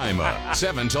Rima,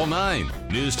 7 till 9.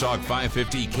 News Talk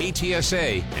 550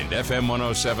 KTSA and FM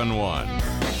 1071.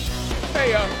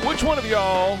 Hey, which one of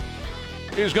y'all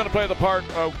is going to play the part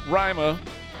of Rima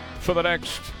for the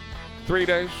next 3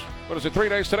 days? What is it, 3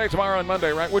 days today, tomorrow, and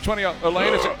Monday, right? Which one of y'all?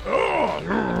 Elaine, is it?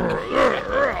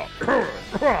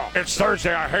 It's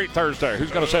Thursday. I hate Thursday.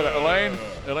 Who's going to say that? Elaine?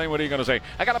 Elaine, what are you going to say?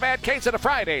 I got a bad case of the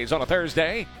Fridays on a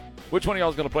Thursday. Which one of y'all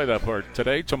is going to play that part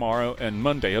today, tomorrow, and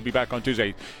Monday? He'll be back on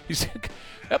Tuesday.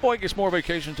 That boy gets more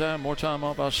vacation time, more time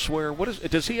off, I swear.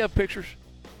 Does he have pictures?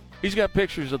 He's got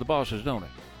pictures of the bosses, don't he?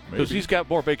 Because he's got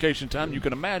more vacation time than you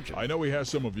can imagine. I know he has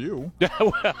some of you.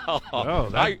 That'll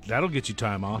get you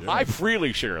time off. I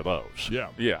freely share those. Yeah.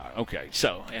 Yeah, okay.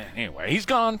 So, anyway, he's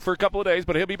gone for a couple of days,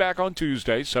 but he'll be back on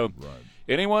Tuesday. So,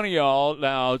 Any one of y'all,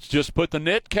 now, just put the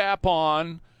knit cap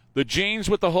on, the jeans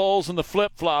with the holes and the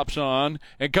flip-flops on,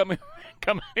 and come here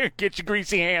and get your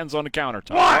greasy hands on the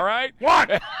countertop. What? All right?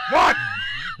 What?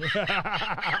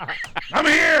 I'm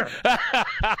here.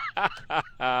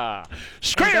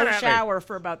 Scream Don't at shower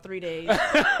for about 3 days.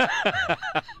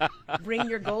 Bring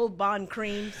your Gold Bond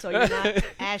cream so you're not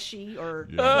ashy or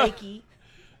flaky.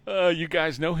 You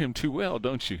guys know him too well,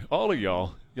 don't you? All of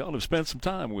y'all. Y'all have spent some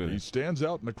time with him. He stands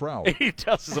out in the crowd. He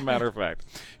does, as a matter of fact.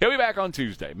 He'll be back on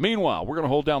Tuesday. Meanwhile, we're going to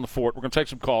hold down the fort. We're going to take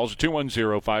some calls at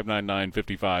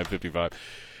 210-599-5555.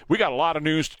 We got a lot of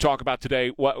news to talk about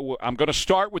today. I'm going to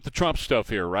start with the Trump stuff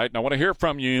here, right? And I want to hear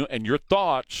from you and your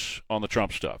thoughts on the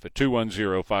Trump stuff at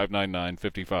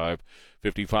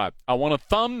 210-599-5555. I want a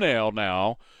thumbnail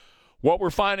now what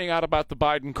we're finding out about the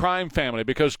Biden crime family,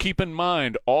 because keep in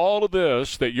mind, all of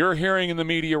this that you're hearing in the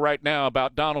media right now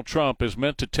about Donald Trump is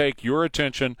meant to take your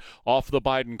attention off the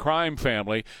Biden crime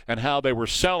family and how they were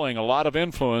selling a lot of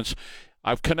influence.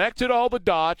 I've connected all the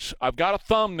dots. I've got a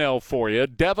thumbnail for you.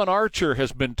 Devin Archer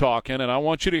has been talking, and I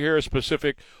want you to hear a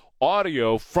specific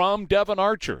audio from Devin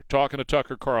Archer talking to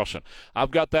Tucker Carlson. I've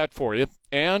got that for you.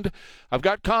 And I've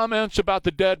got comments about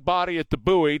the dead body at the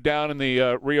buoy down in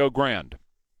the Rio Grande.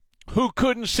 Who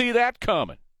couldn't see that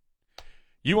coming?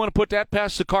 You want to put that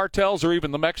past the cartels or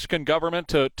even the Mexican government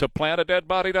to plant a dead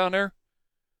body down there?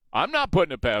 I'm not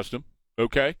putting it past them,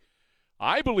 okay?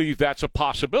 I believe that's a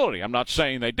possibility. I'm not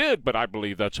saying they did, but I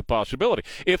believe that's a possibility.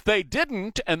 If they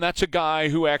didn't, and that's a guy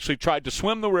who actually tried to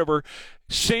swim the river,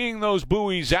 seeing those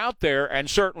buoys out there and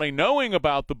certainly knowing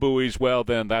about the buoys, well,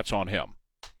 then that's on him.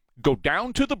 Go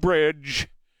down to the bridge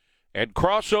and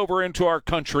cross over into our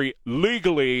country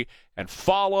legally and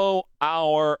follow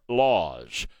our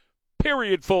laws.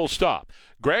 Period, full stop.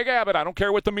 Greg Abbott, I don't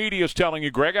care what the media is telling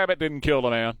you, Greg Abbott didn't kill the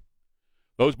man.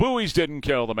 Those buoys didn't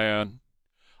kill the man.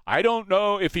 I don't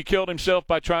know if he killed himself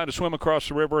by trying to swim across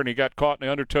the river and he got caught in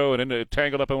the undertow and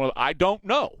tangled up in one of the, I don't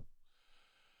know.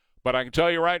 But I can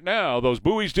tell you right now, those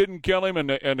buoys didn't kill him and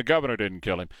the governor didn't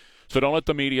kill him. So don't let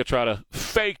the media try to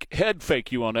head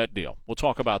fake you on that deal. We'll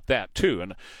talk about that, too.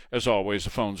 And as always, the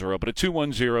phones are open at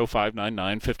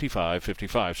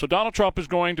 210-599-5555. So Donald Trump is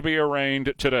going to be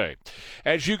arraigned today.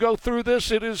 As you go through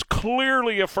this, it is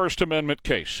clearly a First Amendment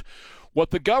case.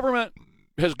 What the government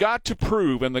has got to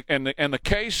prove, and the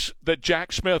case that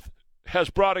Jack Smith has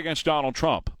brought against Donald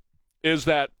Trump, is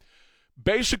that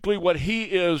basically what he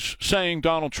is saying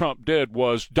Donald Trump did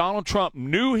was Donald Trump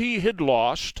knew he had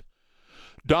lost.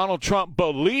 Donald Trump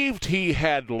believed he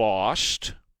had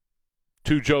lost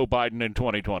to Joe Biden in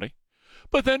 2020.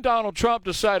 But then Donald Trump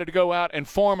decided to go out and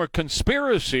form a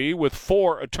conspiracy with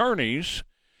 4 attorneys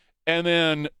and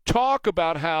then talk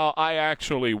about how I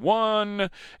actually won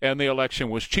and the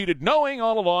election was cheated, knowing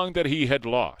all along that he had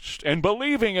lost and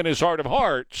believing in his heart of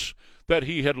hearts that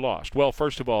he had lost. Well,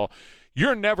 first of all,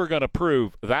 you're never going to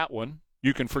prove that one.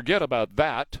 You can forget about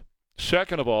that.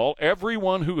 Second of all,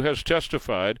 everyone who has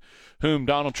testified, whom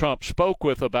Donald Trump spoke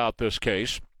with about this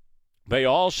case, they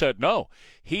all said no.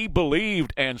 He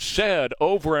believed and said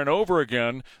over and over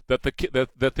again that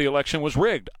the election was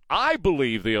rigged. I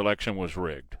believe the election was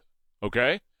rigged.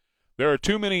 Okay? There are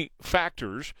too many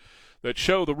factors that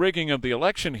show the rigging of the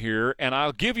election here, and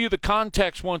I'll give you the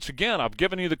context once again. I've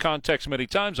given you the context many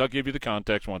times. I'll give you the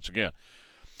context once again.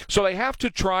 So they have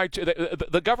to try to –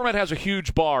 the government has a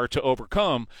huge bar to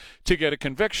overcome to get a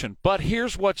conviction. But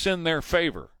here's what's in their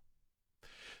favor.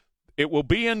 It will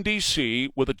be in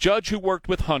D.C. with a judge who worked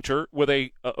with Hunter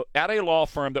at a law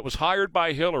firm that was hired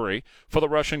by Hillary for the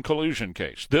Russian collusion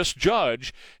case. This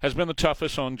judge has been the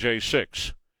toughest on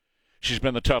J6. She's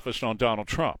been the toughest on Donald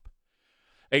Trump.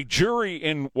 A jury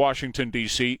in Washington,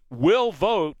 D.C. will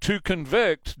vote to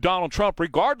convict Donald Trump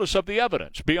regardless of the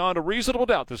evidence. Beyond a reasonable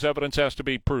doubt, this evidence has to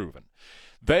be proven.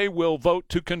 They will vote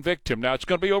to convict him. Now, it's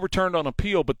going to be overturned on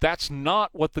appeal, but that's not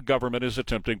what the government is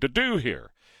attempting to do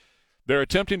here. They're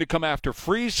attempting to come after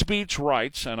free speech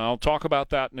rights, and I'll talk about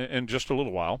that in just a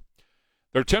little while.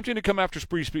 They're attempting to come after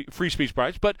free speech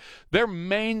rights, but their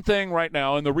main thing right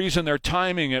now, and the reason they're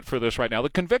timing it for this right now, the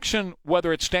conviction,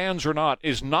 whether it stands or not,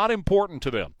 is not important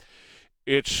to them.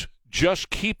 It's just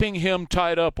keeping him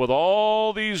tied up with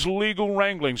all these legal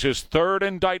wranglings. His third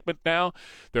indictment now.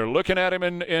 They're looking at him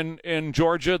in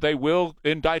Georgia. They will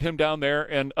indict him down there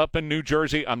and up in New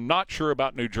Jersey. I'm not sure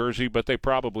about New Jersey, but they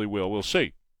probably will. We'll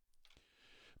see.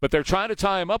 But they're trying to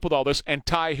tie him up with all this and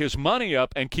tie his money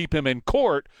up and keep him in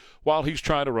court while he's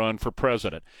trying to run for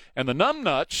president. And the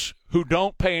numbnuts who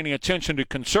don't pay any attention to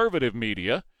conservative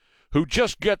media, who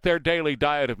just get their daily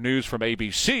diet of news from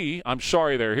ABC, I'm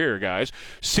sorry they're here, guys,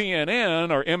 CNN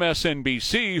or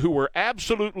MSNBC, who were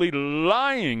absolutely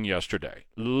lying yesterday,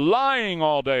 lying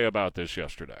all day about this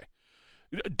yesterday,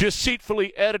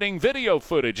 deceitfully editing video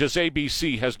footage, as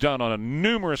ABC has done on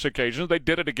numerous occasions. They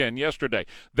did it again yesterday.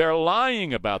 They're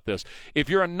lying about this. If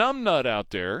you're a numbnut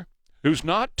out there who's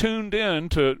not tuned in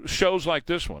to shows like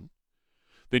this one,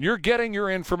 then you're getting your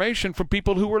information from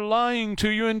people who are lying to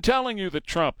you and telling you that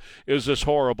Trump is this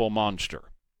horrible monster,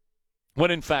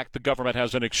 when in fact the government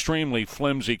has an extremely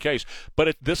flimsy case.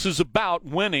 But this is about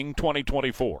winning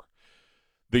 2024.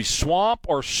 The swamp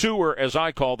or sewer, as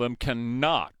I call them,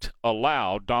 cannot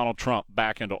allow Donald Trump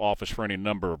back into office for any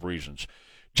number of reasons.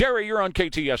 Jerry, you're on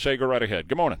KTSA. Go right ahead.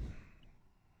 Good morning.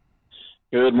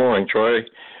 Good morning, Trey.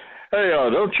 Hey,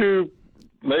 don't you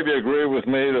maybe agree with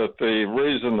me that the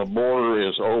reason the border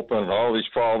is open and all these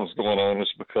problems going on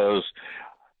is because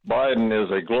Biden is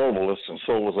a globalist and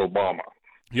so is Obama?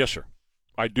 Yes, sir.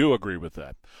 I do agree with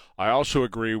that. I also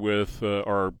agree with,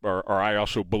 or I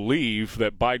also believe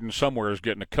that Biden somewhere is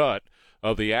getting a cut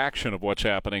of the action of what's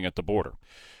happening at the border.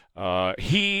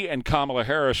 He and Kamala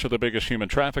Harris are the biggest human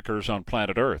traffickers on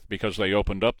planet Earth because they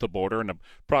opened up the border, and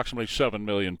approximately 7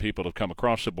 million people have come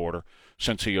across the border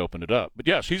since he opened it up. But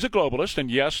yes, he's a globalist,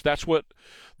 and yes, that's what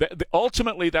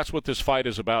ultimately that's what this fight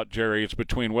is about, Jerry. It's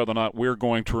between whether or not we're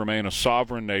going to remain a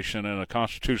sovereign nation and a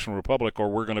constitutional republic, or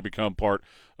we're going to become part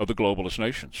of the globalist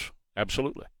nations.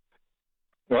 Absolutely.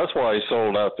 Well, that's why he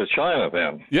sold out to China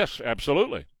then. Yes,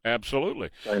 absolutely.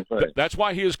 Absolutely. Same thing. That's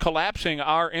why he is collapsing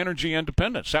our energy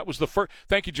independence. That was the first.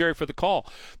 Thank you, Jerry, for the call.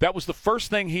 That was the first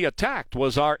thing he attacked,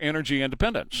 was our energy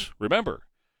independence. Remember,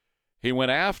 he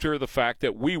went after the fact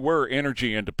that we were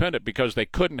energy independent because they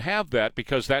couldn't have that,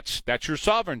 because that's your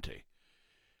sovereignty.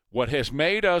 What has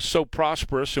made us so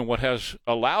prosperous and what has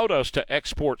allowed us to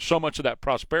export so much of that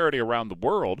prosperity around the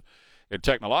world and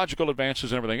technological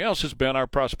advances and everything else has been our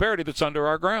prosperity that's under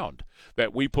our ground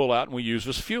that we pull out and we use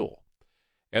as fuel.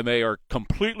 And they are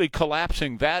completely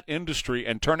collapsing that industry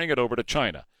and turning it over to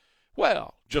China.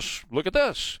 Well, just look at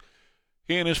this.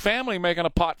 He and his family making a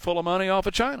pot full of money off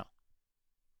of China.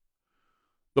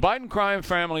 The Biden crime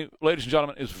family, ladies and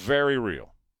gentlemen, is very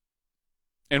real.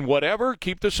 And whatever,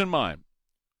 keep this in mind,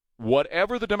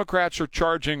 whatever the Democrats are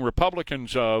charging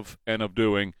Republicans of and of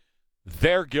doing,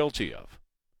 they're guilty of.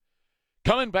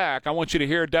 Coming back, I want you to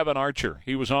hear Devin Archer.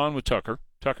 He was on with Tucker.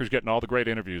 Tucker's getting all the great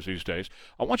interviews these days.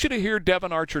 I want you to hear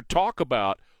Devin Archer talk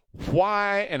about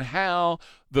why and how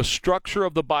the structure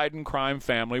of the Biden crime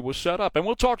family was set up. And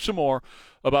we'll talk some more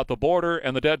about the border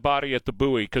and the dead body at the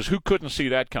buoy, because who couldn't see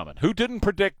that coming? Who didn't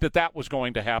predict that that was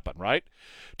going to happen, right?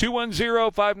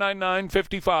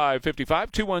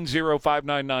 210-599-5555,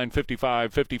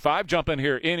 210-599-5555. Jump in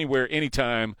here anywhere,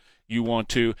 anytime you want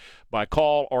to, by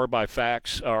call or by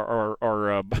fax,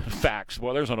 or fax.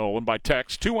 Well, there's an old one. By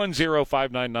text,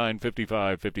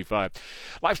 210-599-5555.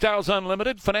 Lifestyles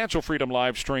Unlimited,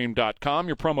 financialfreedomlivestream.com.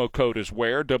 Your promo code is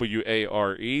WARE,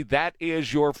 W-A-R-E. That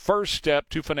is your first step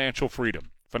to financial freedom.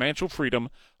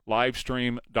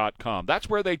 Financialfreedomlivestream.com. That's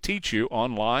where they teach you,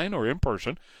 online or in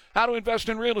person, how to invest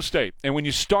in real estate. And when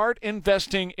you start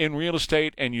investing in real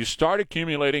estate and you start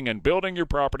accumulating and building your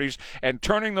properties and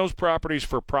turning those properties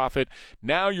for profit,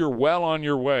 now you're well on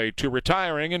your way to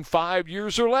retiring in 5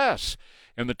 years or less.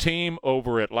 And the team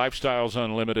over at Lifestyles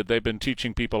Unlimited, they've been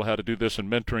teaching people how to do this and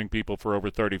mentoring people for over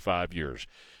 35 years.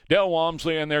 Dale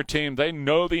Walmsley and their team, they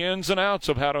know the ins and outs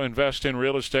of how to invest in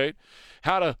real estate,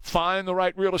 how to find the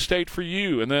right real estate for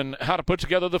you, and then how to put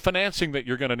together the financing that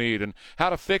you're going to need, and how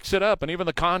to fix it up, and even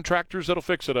the contractors that'll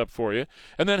fix it up for you,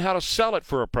 and then how to sell it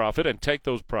for a profit and take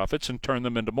those profits and turn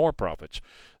them into more profits.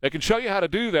 They can show you how to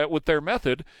do that with their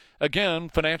method, Again,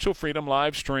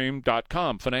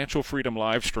 financialfreedomlivestream.com,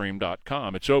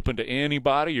 financialfreedomlivestream.com. It's open to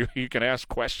anybody. You can ask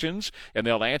questions, and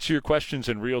they'll answer your questions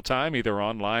in real time, either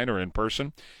online or in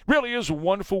person. Really is a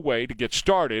wonderful way to get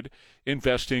started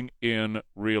investing in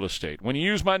real estate. When you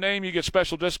use my name, you get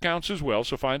special discounts as well,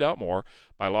 so find out more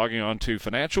by logging on to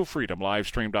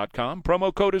financialfreedomlivestream.com.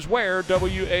 Promo code is WARE,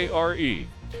 W-A-R-E.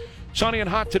 Sunny and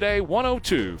hot today,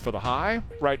 102 for the high.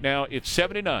 Right now, it's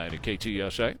 79 at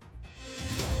KTSA.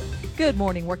 Good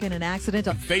morning. Working an accident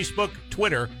on Facebook,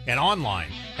 Twitter, and online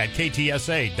at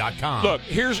KTSA.com. Look,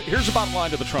 here's the bottom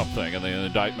line to the Trump thing and the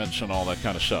indictments and all that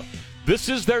kind of stuff. This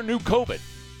is their new COVID.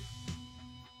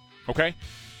 Okay?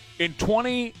 In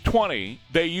 2020,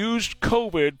 they used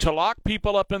COVID to lock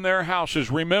people up in their houses.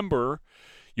 Remember,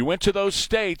 you went to those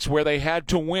states where they had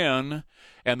to win,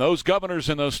 and those governors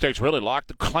in those states really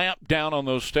clamped down on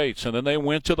those states, and then they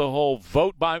went to the whole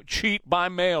cheat by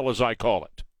mail, as I call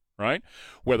it. Right?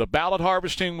 Where the ballot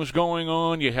harvesting was going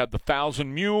on, you had the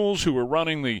 1,000 mules who were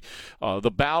running the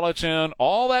ballots in.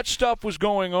 All that stuff was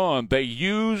going on. They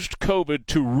used COVID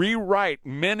to rewrite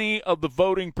many of the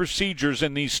voting procedures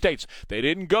in these states. They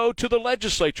didn't go to the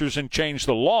legislatures and change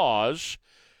the laws.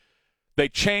 They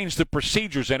changed the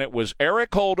procedures, and it was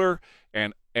Eric Holder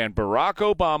and Barack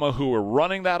Obama who were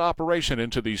running that operation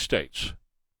into these states.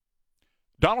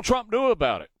 Donald Trump knew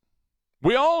about it.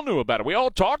 We all knew about it. We all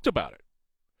talked about it.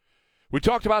 We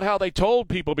talked about how they told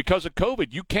people because of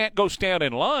COVID, you can't go stand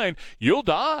in line, you'll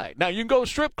die. Now, you can go to a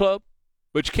strip club,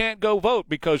 but you can't go vote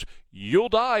because you'll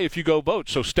die if you go vote.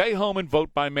 So stay home and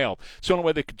vote by mail. It's the only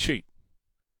way they could cheat.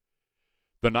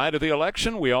 The night of the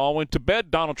election, we all went to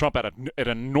bed. Donald Trump had an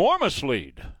enormous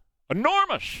lead.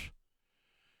 Enormous.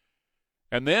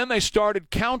 And then they started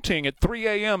counting at 3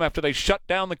 a.m. after they shut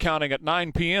down the counting at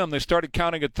 9 p.m. They started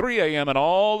counting at 3 a.m., and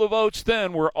all the votes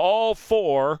then were all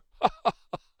for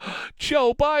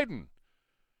Joe Biden.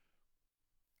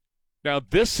 Now,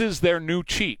 this is their new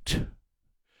cheat.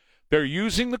 They're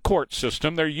using the court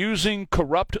system. They're using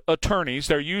corrupt attorneys.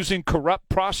 They're using corrupt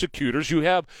prosecutors. You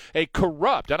have a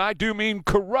corrupt, and I do mean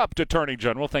corrupt, attorney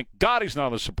general. Thank God he's not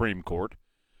on the Supreme Court.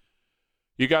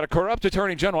 You got a corrupt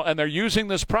attorney general, and they're using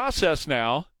this process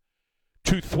now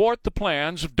to thwart the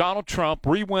plans of Donald Trump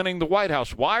re-winning the White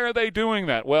House. Why are they doing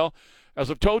that? Well, as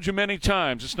I've told you many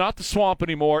times, it's not the swamp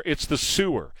anymore, it's the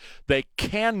sewer. They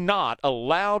cannot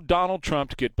allow Donald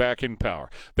Trump to get back in power.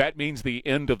 That means the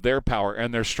end of their power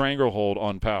and their stranglehold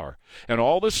on power. And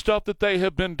all this stuff that they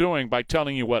have been doing by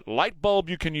telling you what light bulb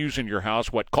you can use in your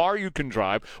house, what car you can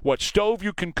drive, what stove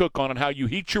you can cook on, and how you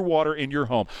heat your water in your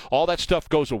home, all that stuff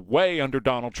goes away under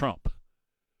Donald Trump.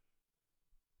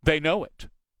 They know it.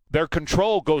 Their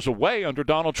control goes away under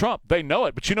Donald Trump. They know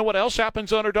it. But you know what else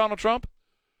happens under Donald Trump?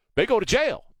 They go to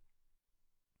jail.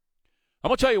 I'm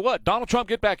going to tell you what, Donald Trump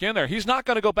get back in there. He's not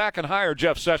going to go back and hire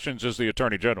Jeff Sessions as the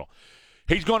Attorney General.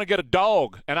 He's going to get a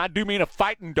dog, and I do mean a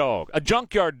fighting dog, a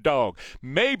junkyard dog,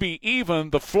 maybe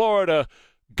even the Florida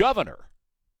governor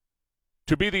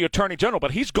to be the Attorney General.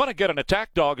 But he's going to get an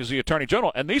attack dog as the Attorney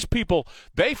General. And these people,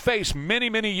 they face many,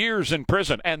 many years in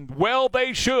prison, and well,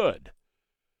 they should.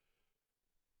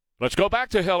 Let's go back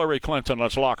to Hillary Clinton.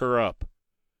 Let's lock her up.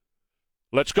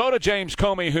 Let's go to James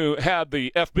Comey, who had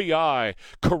the FBI,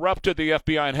 corrupted the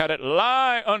FBI, and had it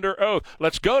lie under oath.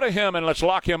 Let's go to him and let's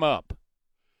lock him up.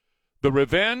 The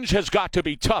revenge has got to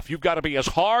be tough. You've got to be as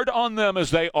hard on them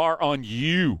as they are on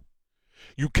you.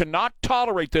 You cannot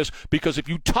tolerate this, because if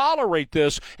you tolerate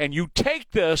this and you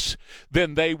take this,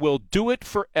 then they will do it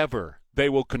forever. They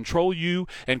will control you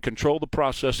and control the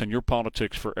process and your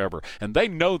politics forever. And they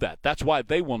know that. That's why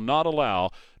they will not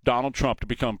allow Donald Trump to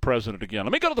become president again.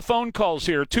 Let me go to the phone calls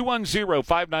here,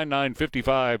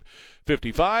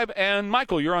 210-599-5555. And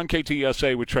Michael, you're on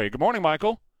KTSA with Trey. Good morning,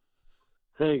 Michael.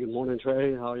 Hey, good morning,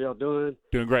 Trey. How y'all doing?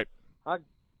 Doing great. I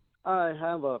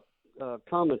have a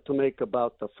comment to make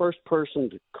about the first person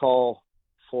to call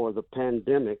for the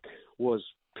pandemic was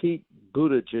Pete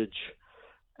Buttigieg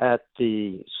at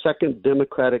the second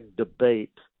Democratic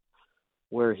debate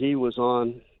where he was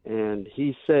on, and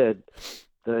he said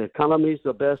the economy is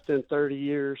the best in 30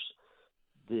 years.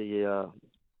 The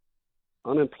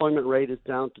unemployment rate is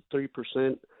down to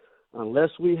 3%.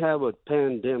 Unless we have a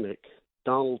pandemic,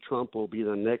 Donald Trump will be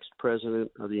the next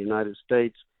president of the United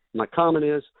States. My comment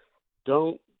is,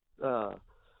 don't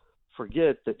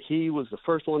forget that he was the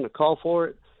first one to call for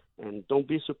it, and don't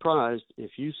be surprised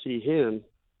if you see him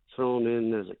thrown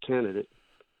in as a candidate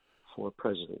for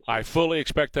president. I fully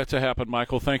expect that to happen,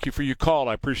 Michael. Thank you for your call.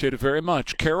 I appreciate it very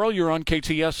much. Carol, you're on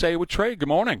KTSA with Trey. Good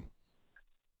morning.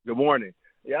 Good morning.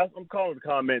 Yeah, I'm calling to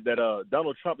comment that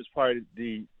Donald Trump is probably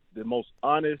the most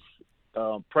honest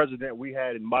president we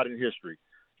had in modern history.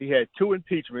 He had 2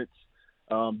 impeachments.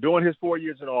 During his 4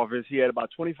 years in office, he had about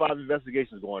 25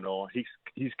 investigations going on.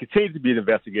 He's continued to be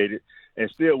investigated, and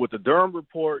still with the Durham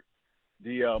report,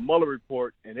 the Mueller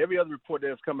report, and every other report that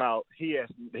has come out, he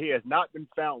has not been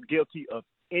found guilty of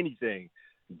anything.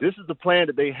 This is the plan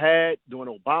that they had during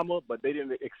Obama, but they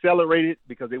didn't accelerate it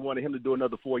because they wanted him to do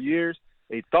another 4 years.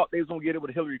 They thought they was going to get it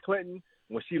with Hillary Clinton.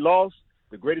 When she lost,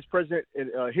 the greatest president in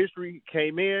history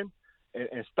came in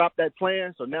and stopped that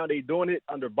plan. So now they're doing it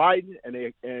under Biden,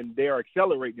 and they are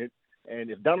accelerating it.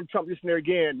 And if Donald Trump gets in there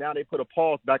again, now they put a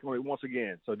pause back on it once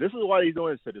again. So this is why they're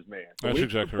doing this to this man. So That's we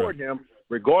exactly support right. him,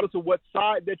 regardless of what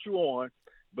side that you're on.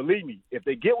 Believe me, if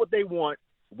they get what they want,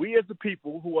 we as the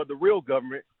people who are the real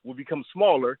government will become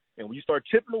smaller. And when you start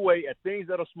chipping away at things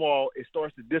that are small, it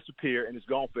starts to disappear and it's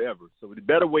gone forever. So we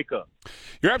better wake up.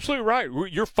 You're absolutely right.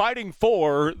 You're fighting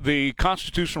for the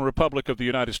constitutional republic of the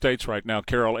United States right now,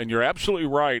 Carol, and you're absolutely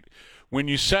right when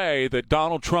you say that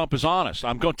Donald Trump is honest.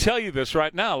 I'm going to tell you this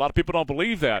right now. A lot of people don't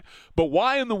believe that. But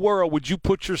why in the world would you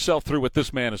put yourself through what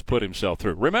this man has put himself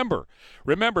through? Remember,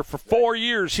 for 4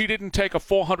 years, he didn't take a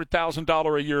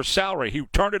 $400,000 a year salary. He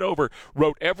turned it over,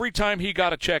 wrote every time he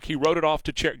got a check, he wrote it off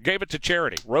to gave it to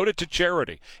charity, wrote it to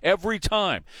charity every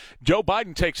time. Joe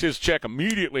Biden takes his check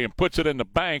immediately and puts it in the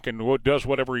bank and does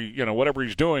whatever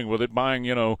he's doing with it,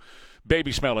 buying,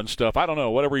 baby smelling stuff. I don't know,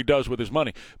 whatever he does with his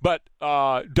money. But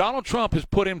Donald Trump has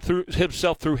put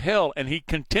himself through hell, and he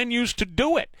continues to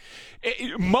do it.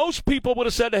 Most people would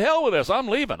have said, to hell with this. I'm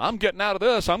leaving. I'm getting out of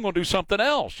this. I'm going to do something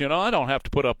else. I don't have to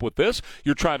put up with this.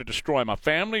 You're trying to destroy my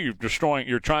family.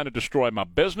 You're trying to destroy my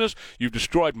business. You've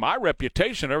destroyed my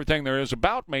reputation, everything there is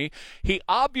about me. He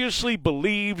obviously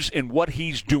believes in what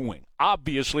he's doing.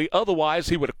 Obviously. Otherwise,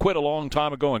 he would have quit a long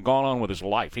time ago and gone on with his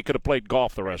life. He could have played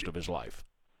golf the rest of his life.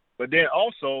 But then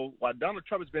also, while Donald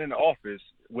Trump has been in the office,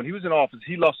 when he was in office,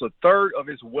 he lost a third of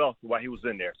his wealth while he was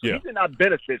in there. So he did not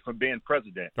benefit from being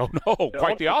president. Oh, no,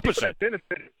 quite the opposite.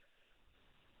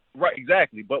 Right,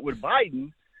 exactly. But with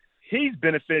Biden, he's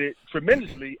benefited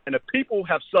tremendously, and the people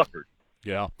have suffered.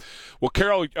 Yeah. Well,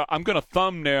 Carol, I'm going to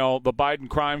thumbnail the Biden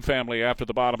crime family after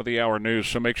the bottom of the hour news,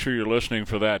 so make sure you're listening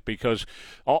for that, because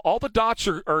all the dots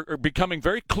are becoming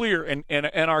very clear and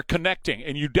are connecting,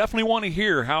 and you definitely want to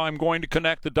hear how I'm going to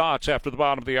connect the dots after the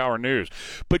bottom of the hour news,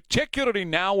 particularly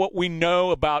now what we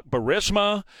know about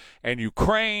Burisma and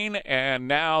Ukraine, and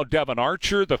now Devon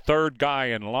Archer, the third guy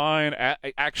in line.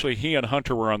 Actually, he and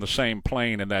Hunter were on the same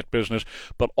plane in that business,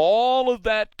 but all of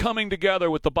that coming together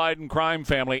with the Biden crime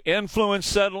family, influence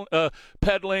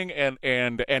peddling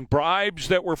and bribes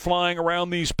that were flying around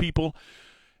these people,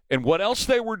 and what else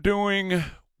they were doing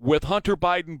with Hunter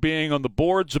Biden being on the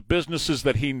boards of businesses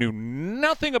that he knew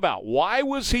nothing about. Why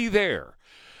was he there?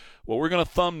 Well, we're going to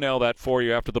thumbnail that for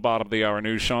you after the bottom of the hour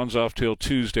news. Sean's off till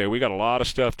Tuesday. We got a lot of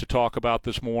stuff to talk about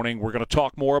this morning. We're going to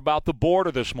talk more about the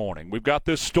border this morning. We've got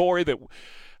this story that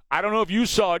I don't know if you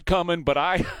saw it coming, but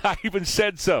I even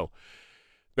said so.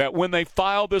 That when they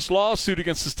filed this lawsuit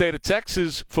against the state of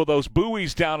Texas for those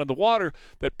buoys down in the water,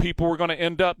 that people were going to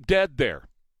end up dead there.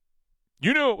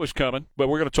 You knew it was coming, but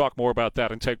we're going to talk more about that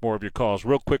and take more of your calls.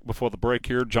 Real quick before the break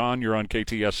here, John, you're on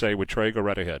KTSA with Trey. Go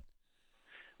right ahead.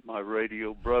 My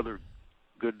radio brother,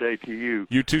 good day to you.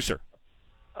 You too, sir.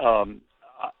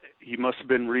 You must have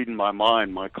been reading my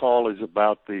mind. My call is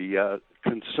about the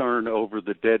concern over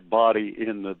the dead body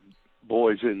in the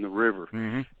boys in the river.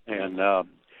 Mm-hmm. And,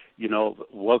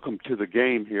 welcome to the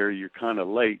game here. You're kind of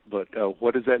late, but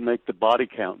what does that make the body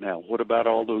count now? What about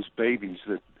all those babies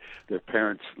that their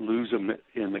parents lose them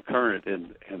in the current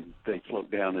and they float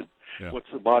down? And what's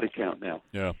the body count now?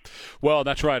 Yeah. Well,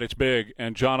 that's right. It's big.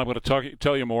 And, John, I'm going to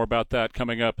tell you more about that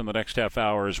coming up in the next half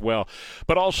hour as well.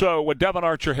 But also what Devon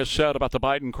Archer has said about the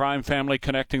Biden crime family,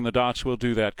 connecting the dots, we'll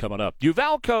do that coming up.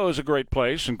 Uvalco is a great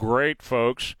place and great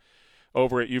folks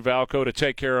over at Uvalco to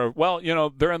take care of,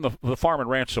 they're in the farm and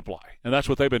ranch supply, and that's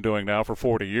what they've been doing now for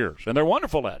 40 years, and they're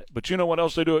wonderful at it. But you know what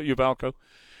else they do at Uvalco?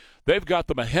 They've got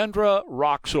the Mahindra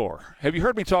Roxor. Have you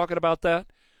heard me talking about that?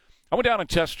 I went down and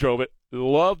test drove it.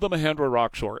 Love the Mahindra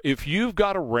Roxor. If you've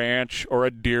got a ranch or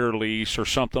a deer lease or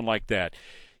something like that,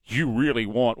 you really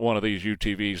want one of these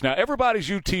UTVs. Now, everybody's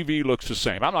UTV looks the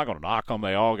same. I'm not going to knock them.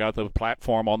 They all got the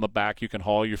platform on the back. You can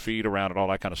haul your feet around and all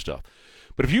that kind of stuff.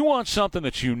 But if you want something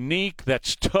that's unique,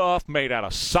 that's tough, made out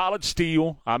of solid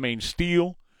steel,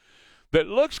 that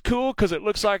looks cool because it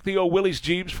looks like the old Willys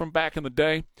Jeeps from back in the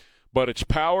day, but it's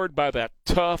powered by that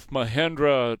tough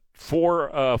Mahindra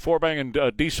four-banging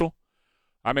diesel.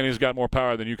 I mean, it's got more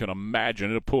power than you can imagine.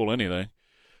 It'll pull anything.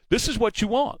 This is what you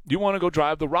want. You want to go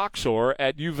drive the Roxor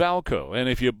at Uvalco. And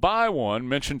if you buy one,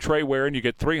 mention Trey Ware, and you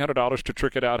get $300 to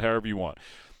trick it out however you want.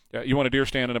 You want a deer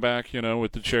stand in the back,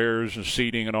 with the chairs and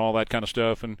seating and all that kind of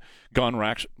stuff and gun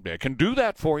racks. They can do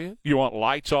that for you. You want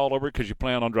lights all over it because you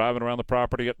plan on driving around the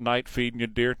property at night feeding your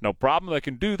deer. No problem. They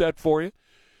can do that for you.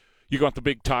 You got the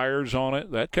big tires on it.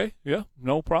 Okay, yeah,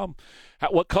 no problem.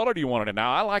 What color do you want it in?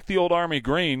 Now, I like the old Army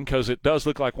green because it does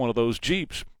look like one of those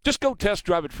Jeeps. Just go test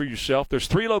drive it for yourself. There's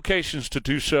 3 locations to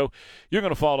do so. You're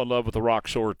going to fall in love with the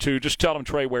Roxor, too. Just tell them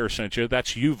Trey Ware sent you.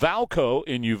 That's Uvalco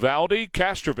in Uvalde,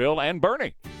 Castroville, and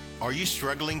Bernie. Are you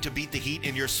struggling to beat the heat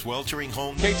in your sweltering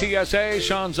home? KTSA,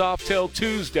 Sean's off till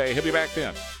Tuesday. He'll be back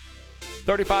then.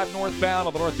 35 northbound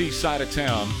on the northeast side of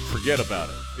town. Forget about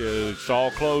it. It's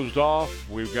all closed off.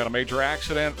 We've got a major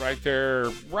accident right there,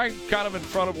 right kind of in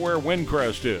front of where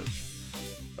Windcrest is.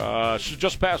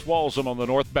 Just past Walsham on the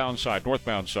northbound side.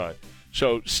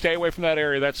 So stay away from that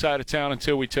area, that side of town,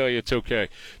 until we tell you it's okay.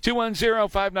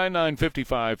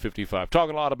 210-599-5555.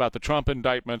 Talking a lot about the Trump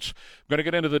indictments. I'm going to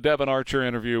get into the Devin Archer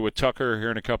interview with Tucker here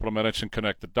in a couple of minutes and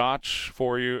connect the dots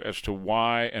for you as to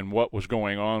why and what was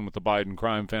going on with the Biden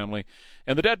crime family.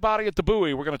 And the dead body at the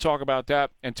buoy, we're going to talk about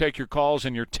that and take your calls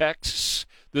and your texts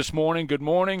this morning. Good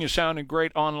morning. You're sounding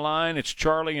great online. It's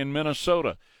Charlie in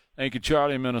Minnesota. Thank you,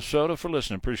 Charlie in Minnesota, for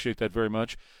listening. Appreciate that very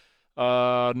much.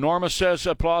 Norma says,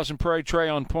 applause and pray, Trey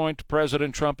on point.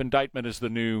 President Trump indictment is the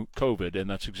new COVID, and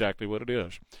that's exactly what it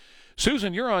is.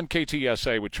 Susan, you're on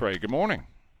KTSA with Trey. Good morning.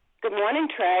 Good morning,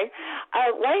 Trey.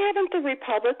 Why haven't the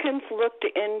Republicans looked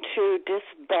into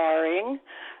disbarring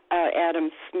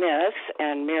Adam Smith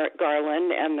and Merrick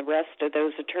Garland and the rest of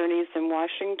those attorneys in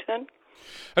Washington?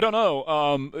 I don't know.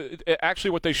 Actually,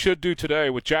 what they should do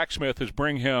today with Jack Smith is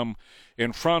bring him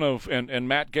in front of, and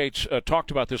Matt Gaetz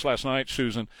talked about this last night,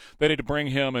 Susan. They need to bring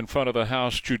him in front of the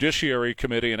House Judiciary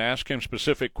Committee and ask him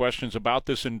specific questions about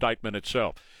this indictment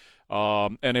itself.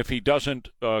 And if he doesn't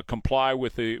comply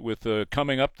with the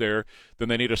coming up there, then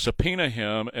they need to subpoena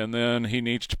him, and then he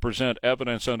needs to present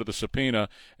evidence under the subpoena,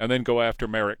 and then go after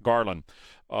Merrick Garland.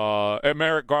 And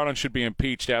Merrick Garland should be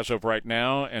impeached as of right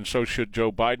now, and so should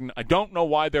Joe Biden. I don't know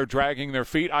why they're dragging their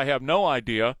feet. I have no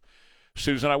idea,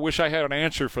 Susan. I wish I had an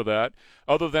answer for that,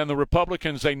 other than the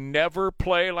Republicans, they never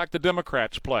play like the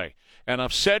Democrats play. And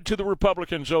I've said to the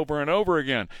Republicans over and over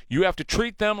again, you have to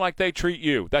treat them like they treat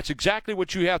you. That's exactly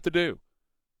what you have to do.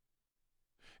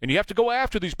 And you have to go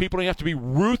after these people, and you have to be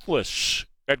ruthless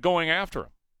at going after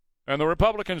them. And the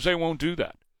Republicans, they won't do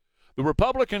that. The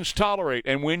Republicans tolerate,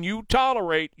 and when you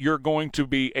tolerate, you're going to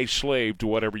be a slave to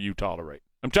whatever you tolerate.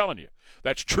 I'm telling you,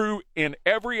 that's true in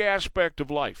every aspect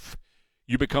of life.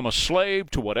 You become a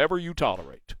slave to whatever you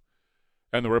tolerate.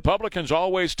 And the Republicans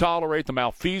always tolerate the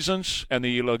malfeasance and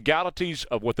the illegalities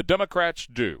of what the Democrats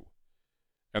do.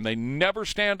 And they never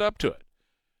stand up to it.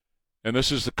 And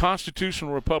this is the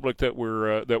constitutional republic that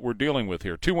we're dealing with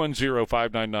here.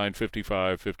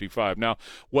 210-599-5555. Now,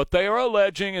 what they are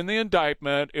alleging in the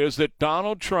indictment is that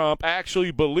Donald Trump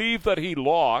actually believed that he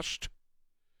lost,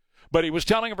 but he was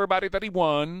telling everybody that he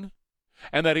won,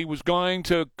 and that he was going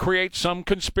to create some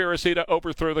conspiracy to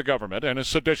overthrow the government and a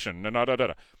sedition and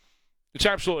da-da-da-da. It's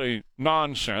absolutely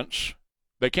nonsense.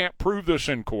 They can't prove this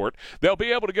in court. They'll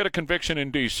be able to get a conviction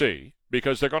in D.C.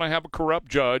 because they're going to have a corrupt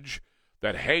judge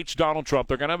that hates Donald Trump.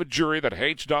 They're going to have a jury that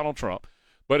hates Donald Trump.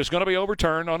 But it's going to be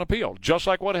overturned on appeal, just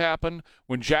like what happened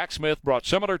when Jack Smith brought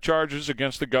similar charges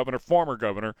against the former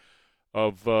governor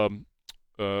of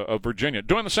Virginia,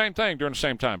 doing the same thing during the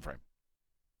same time frame.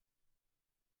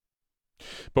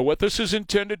 But what this is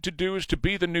intended to do is to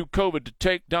be the new COVID, to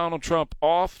take Donald Trump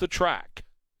off the track,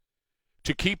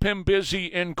 to keep him busy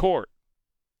in court.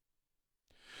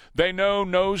 They know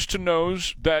nose to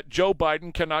nose that Joe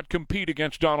Biden cannot compete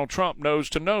against Donald Trump nose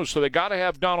to nose. So they got to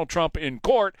have Donald Trump in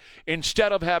court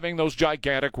instead of having those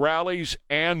gigantic rallies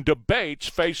and debates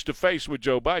face to face with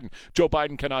Joe Biden. Joe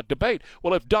Biden cannot debate.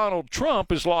 Well, if Donald Trump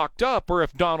is locked up or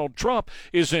if Donald Trump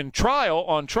is on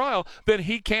trial, then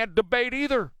he can't debate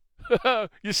either.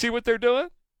 You see what they're doing?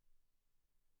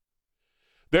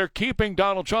 They're keeping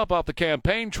Donald Trump off the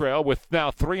campaign trail with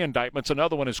now 3 indictments.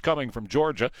 Another one is coming from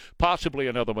Georgia, possibly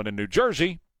another one in New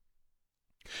Jersey.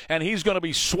 And he's going to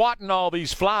be swatting all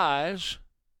these flies.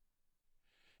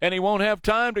 And he won't have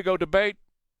time to go debate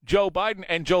Joe Biden.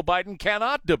 And Joe Biden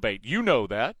cannot debate. You know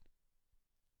that.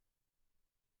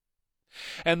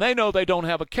 And they know they don't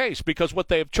have a case because what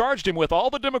they have charged him with, all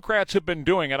the Democrats have been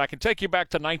doing, and I can take you back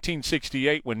to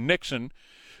 1968 when Nixon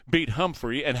beat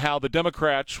Humphrey and how the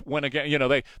Democrats went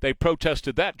again. They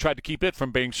protested that, tried to keep it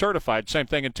from being certified. Same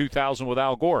thing in 2000 with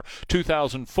Al Gore,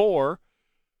 2004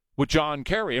 with John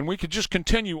Kerry, and we could just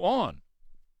continue on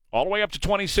all the way up to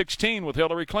 2016 with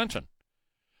Hillary Clinton.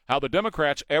 How the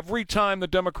Democrats, every time the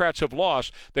Democrats have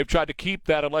lost, they've tried to keep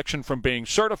that election from being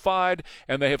certified,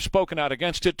 and they have spoken out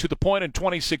against it to the point in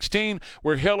 2016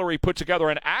 where Hillary put together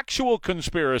an actual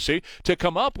conspiracy to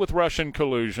come up with Russian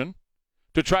collusion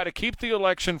to try to keep the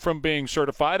election from being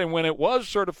certified, and when it was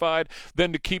certified,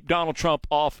 then to keep Donald Trump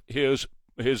off his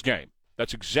game.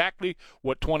 That's exactly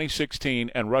what 2016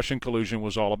 and Russian collusion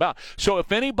was all about. So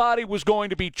if anybody was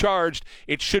going to be charged,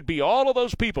 it should be all of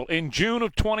those people. In June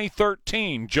of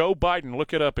 2013, Joe Biden,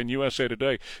 look it up in USA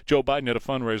Today, Joe Biden had a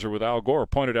fundraiser with Al Gore,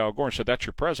 appointed Al Gore and said, that's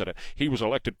your president. He was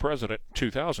elected president in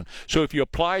 2000. So if you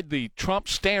applied the Trump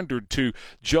standard to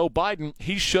Joe Biden,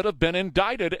 he should have been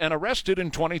indicted and arrested in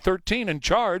 2013 and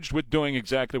charged with doing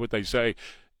exactly what they say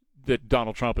that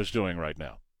Donald Trump is doing right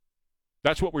now.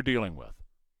 That's what we're dealing with.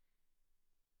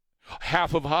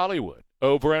 Half of Hollywood,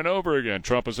 over and over again,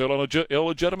 Trump is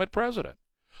illegitimate president.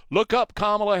 Look up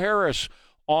Kamala Harris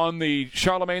on the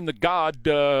Charlemagne the God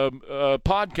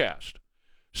podcast,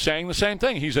 saying the same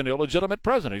thing. He's an illegitimate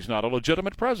president. He's not a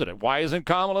legitimate president. Why isn't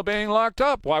Kamala being locked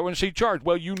up? Why wasn't she charged?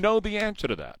 Well, you know the answer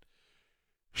to that.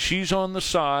 She's on the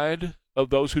side of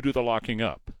those who do the locking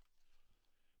up.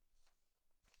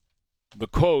 The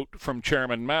quote from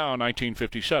Chairman Mao,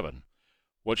 1957.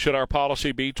 What should our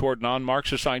policy be toward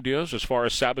non-Marxist ideas? As far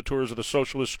as saboteurs of the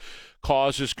socialist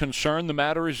cause is concerned, the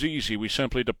matter is easy. We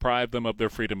simply deprive them of their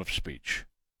freedom of speech.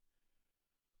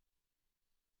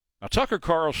 Now, Tucker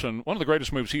Carlson, one of the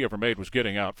greatest moves he ever made was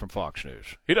getting out from Fox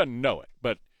News. He doesn't know it,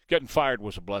 but getting fired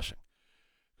was a blessing.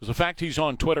 Because the fact he's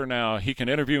on Twitter now, he can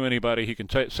interview anybody, he can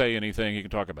say anything, he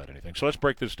can talk about anything. So let's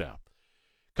break this down.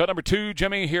 Cut number 2,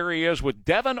 Jimmy, here he is with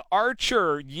Devon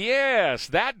Archer. Yes,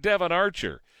 that Devon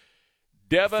Archer.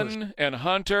 Devon and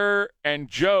Hunter and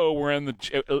Joe were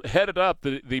headed up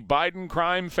the Biden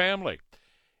crime family.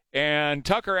 And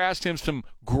Tucker asked him some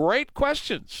great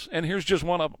questions, and here's just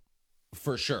one of them.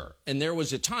 For sure. And there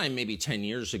was a time maybe 10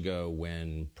 years ago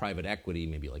when private equity,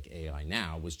 maybe like AI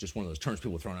now, was just one of those terms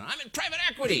people were throwing out. I'm in private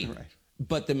equity. Right.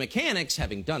 But the mechanics,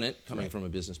 having done it, coming from a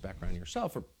business background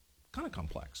yourself, are kind of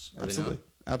complex. Absolutely.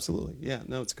 Absolutely. Yeah.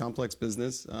 No, it's a complex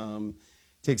business.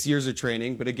 Takes years of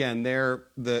training, but again,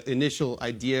 the initial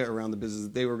idea around the business,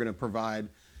 they were going to provide,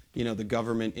 the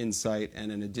government insight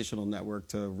and an additional network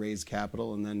to raise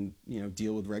capital, and then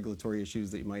deal with regulatory issues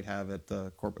that you might have at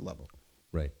the corporate level.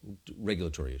 Right,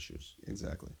 regulatory issues.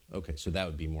 Exactly. Okay, so that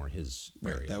would be more his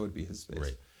area. Right, that would be his space.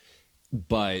 Right,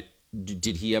 but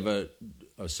did he have a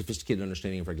sophisticated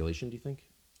understanding of regulation? Do you think?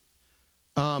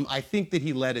 I think that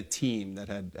he led a team that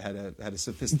had a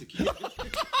sophisticated.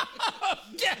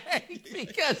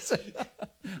 Because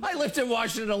I lived in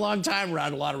Washington a long time,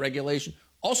 around a lot of regulation.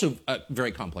 Also, a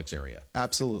very complex area.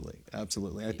 Absolutely,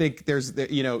 absolutely. I think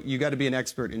you got to be an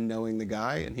expert in knowing the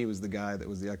guy, and he was the guy that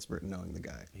was the expert in knowing the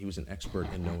guy. He was an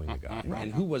expert in knowing the guy. Right.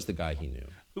 And who was the guy he knew?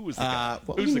 Who was the guy?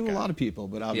 Well, he knew a lot of people,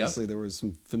 but obviously there was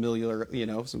some familiar,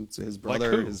 his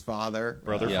brother, like his father,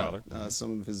 father,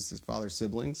 some of his father's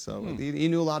siblings. So he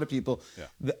knew a lot of people.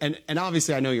 Yeah. And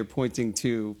obviously, I know you're pointing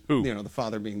to the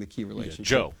father being the key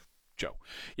relationship. Joe.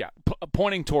 Yeah,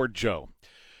 pointing toward Joe.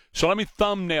 So let me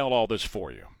thumbnail all this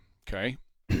for you, okay?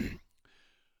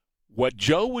 What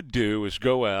Joe would do is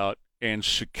go out and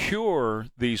secure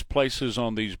these places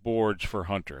on these boards for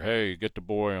Hunter. Hey, get the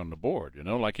boy on the board,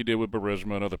 like he did with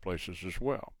Burisma and other places as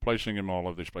well, placing him all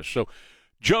over these places. So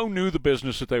Joe knew the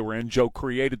business that they were in. Joe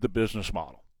created the business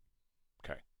model,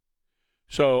 okay?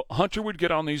 So Hunter would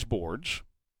get on these boards.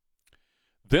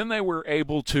 Then they were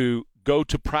able to go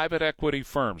to private equity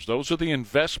firms. Those are the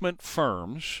investment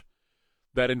firms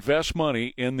that invest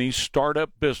money in these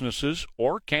startup businesses,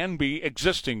 or can be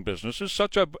existing businesses,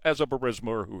 such as a Burisma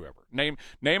or whoever.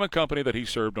 Name a company that he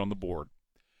served on the board.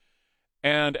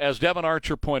 And as Devon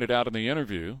Archer pointed out in the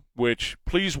interview, which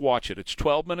please watch it. It's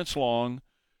 12 minutes long.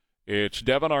 It's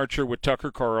Devon Archer with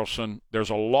Tucker Carlson.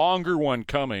 There's a longer one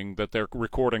coming that they're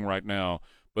recording right now,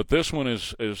 but this one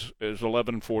is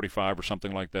 11:45 or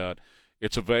something like that.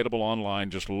 It's available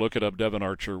online. Just look it up, Devon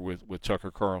Archer with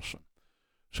Tucker Carlson.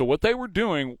 So what they were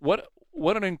doing, what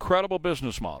an incredible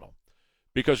business model.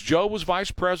 Because Joe was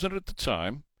vice president at the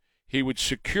time, he would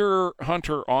secure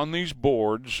Hunter on these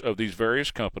boards of these various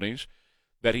companies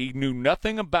that he knew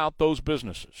nothing about those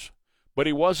businesses. But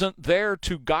he wasn't there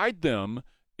to guide them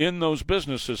in those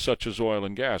businesses such as oil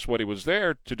and gas. What he was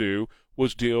there to do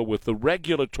was deal with the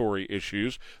regulatory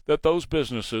issues that those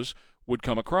businesses would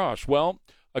come across. Well,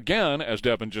 again, as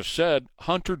Devon just said,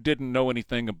 Hunter didn't know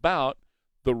anything about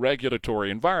the regulatory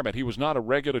environment. He was not a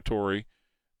regulatory,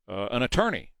 an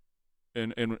attorney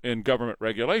in government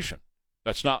regulation.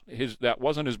 That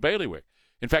wasn't his bailiwick.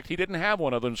 In fact, he didn't have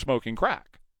one other than smoking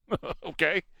crack.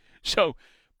 Okay? So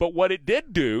But what it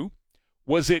did do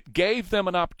was it gave them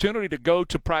an opportunity to go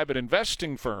to private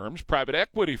investing firms, private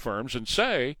equity firms, and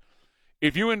say,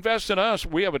 if you invest in us,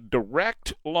 we have a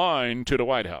direct line to the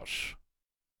White House.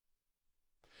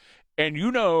 And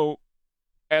you know,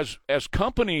 as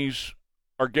companies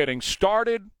are getting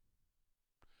started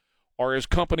or as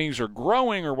companies are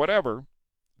growing or whatever,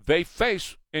 they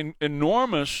face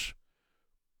enormous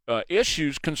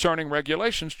issues concerning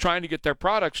regulations trying to get their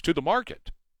products to the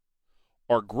market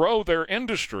or grow their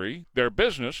industry, their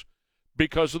business,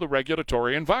 because of the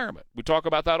regulatory environment. We talk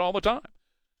about that all the time.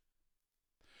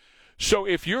 So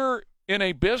if you're in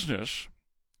a business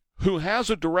who has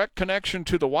a direct connection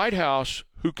to the White House,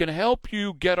 who can help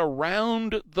you get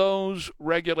around those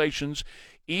regulations,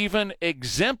 even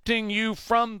exempting you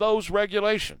from those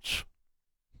regulations,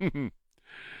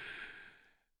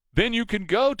 then you can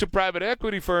go to private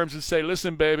equity firms and say,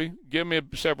 listen, baby, give me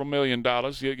several $1 million. Give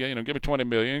me $20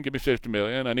 million, give me $50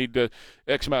 million. I need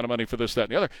X amount of money for this, that,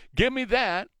 and the other. Give me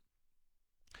that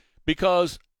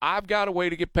because I've got a way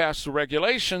to get past the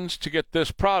regulations to get this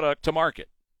product to market.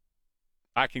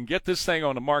 I can get this thing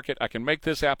on the market. I can make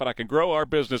this happen. I can grow our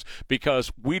business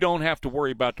because we don't have to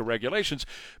worry about the regulations,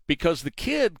 because the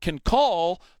kid can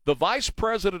call the vice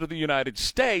president of the United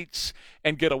States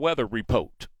and get a weather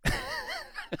report.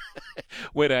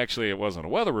 When actually it wasn't a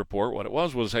weather report. What it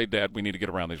was, hey, Dad, we need to get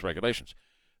around these regulations.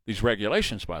 These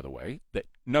regulations, by the way, that,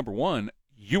 number one,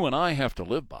 you and I have to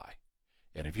live by.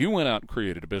 And if you went out and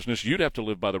created a business, you'd have to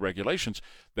live by the regulations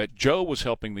that Joe was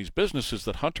helping these businesses,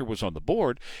 that Hunter was on the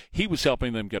board. He was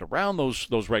helping them get around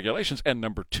those regulations. And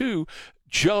number two,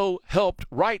 Joe helped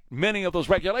write many of those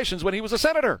regulations when he was a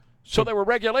senator. So there were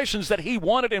regulations that he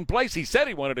wanted in place. He said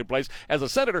he wanted in place as a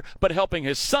senator, but helping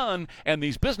his son and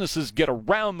these businesses get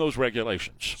around those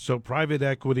regulations. So private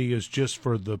equity is just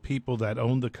for the people that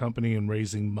own the company and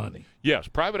raising money. Yes,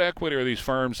 private equity are these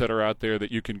firms that are out there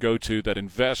that you can go to that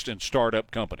invest in startup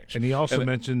companies. And he also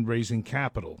mentioned raising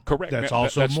capital. Correct. That's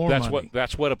also more money.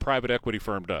 That's what a private equity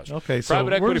firm does. Okay, so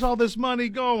where's all this money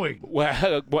going?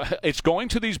 Well, it's going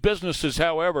to these businesses,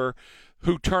 however,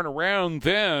 who turn around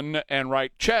then and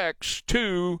write checks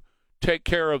to take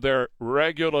care of their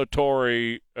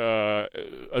regulatory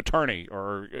attorney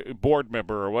or board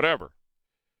member or whatever.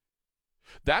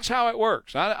 That's how it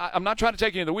works. I'm not trying to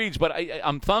take you in the weeds, but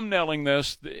I'm thumbnailing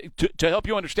this to help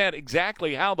you understand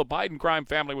exactly how the Biden crime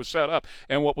family was set up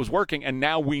and what was working, and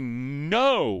now we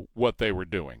know what they were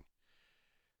doing.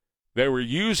 They were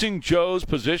using Joe's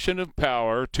position of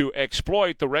power to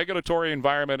exploit the regulatory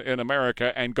environment in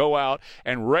America and go out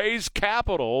and raise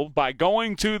capital by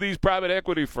going to these private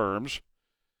equity firms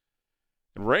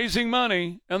and raising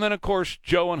money. And then, of course,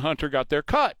 Joe and Hunter got their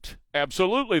cut.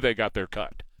 Absolutely, they got their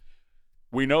cut.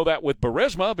 We know that with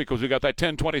Burisma because we got that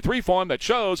 1023 form that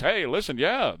shows, hey, listen,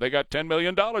 yeah, they got $10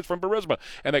 million from Burisma.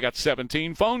 And they got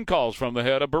 17 phone calls from the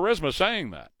head of Burisma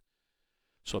saying that.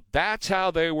 So that's how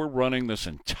they were running this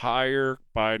entire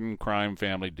Biden crime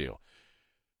family deal.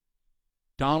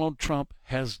 Donald Trump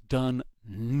has done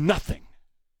nothing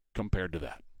compared to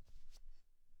that.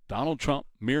 Donald Trump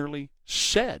merely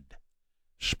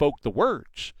spoke the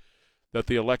words that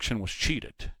the election was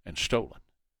cheated and stolen.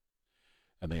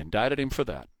 And they indicted him for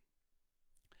that.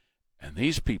 And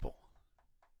these people,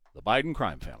 the Biden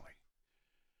crime family,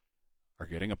 are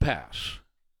getting a pass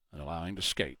and allowing to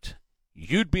skate.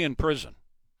 You'd be in prison.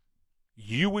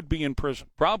 You would be in prison,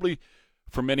 probably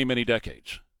for many, many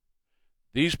decades.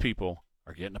 These people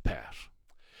are getting a pass.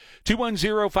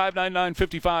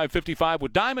 210-599-5555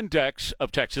 with Diamond Decks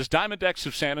of Texas, Diamond Decks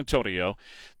of San Antonio.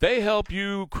 They help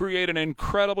you create an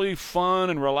incredibly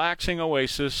fun and relaxing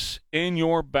oasis in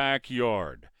your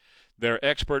backyard. Their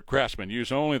expert craftsmen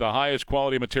use only the highest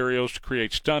quality materials to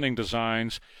create stunning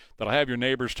designs that'll have your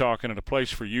neighbors talking and a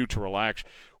place for you to relax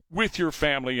with your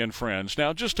family and friends.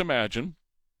 Now, just imagine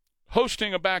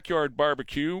hosting a backyard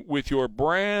barbecue with your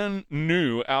brand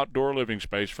new outdoor living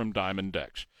space from Diamond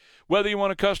Decks. Whether you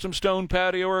want a custom stone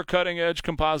patio or a cutting-edge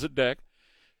composite deck,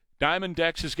 Diamond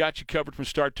Decks has got you covered from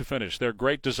start to finish. Their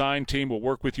great design team will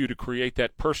work with you to create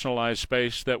that personalized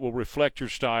space that will reflect your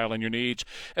style and your needs.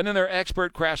 And then their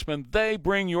expert craftsmen, they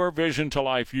bring your vision to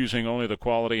life using only the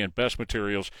quality and best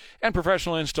materials and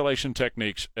professional installation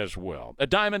techniques as well.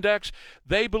 At Diamond Decks,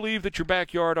 they believe that your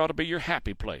backyard ought to be your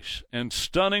happy place. And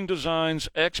stunning designs,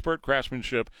 expert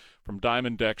craftsmanship from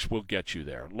Diamond Decks will get you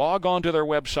there. Log on to their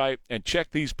website and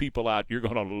check these people out. You're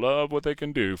going to love what they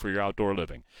can do for your outdoor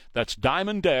living. That's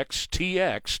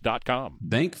DiamondDecksTX.com.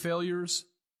 Bank failures,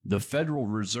 the Federal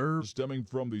Reserve. Stemming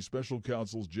from the special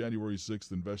counsel's January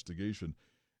 6th investigation.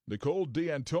 Nicole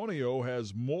D'Antonio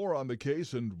has more on the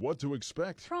case and what to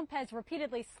expect. Trump has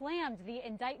repeatedly slammed the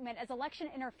indictment as election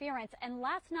interference, and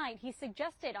last night he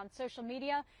suggested on social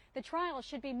media the trial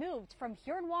should be moved from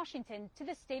here in Washington to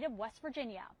the state of West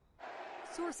Virginia.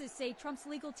 Sources say Trump's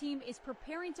legal team is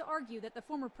preparing to argue that the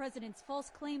former president's false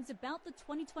claims about the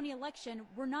 2020 election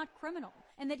were not criminal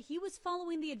and that he was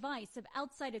following the advice of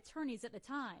outside attorneys at the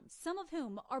time, some of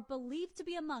whom are believed to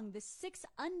be among the 6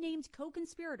 unnamed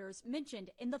co-conspirators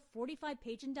mentioned in the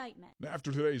 45-page indictment.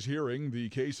 After today's hearing, the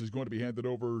case is going to be handed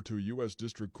over to U.S.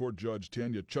 District Court Judge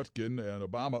Tanya Chutkin, an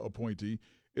Obama appointee.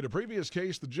 In a previous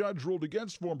case, the judge ruled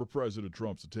against former President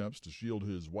Trump's attempts to shield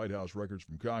his White House records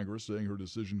from Congress, saying her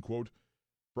decision, quote,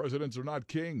 "Presidents are not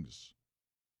kings."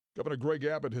 Governor Greg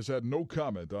Abbott has had no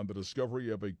comment on the discovery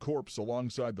of a corpse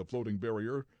alongside the floating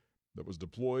barrier that was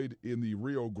deployed in the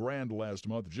Rio Grande last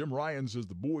month. Jim Ryan says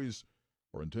the buoys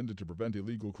are intended to prevent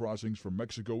illegal crossings from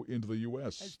Mexico into the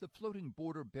U.S. As the floating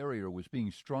border barrier was being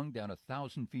strung down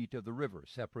 1,000 feet of the river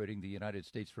separating the United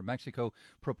States from Mexico,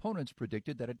 proponents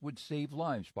predicted that it would save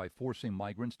lives by forcing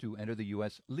migrants to enter the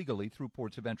U.S. legally through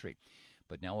ports of entry.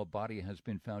 But now a body has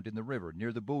been found in the river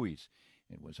near the buoys.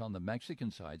 It was on the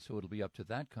Mexican side, so it'll be up to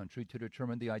that country to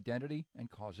determine the identity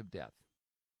and cause of death.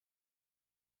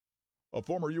 A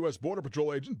former U.S. Border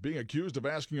Patrol agent being accused of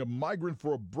asking a migrant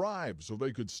for a bribe so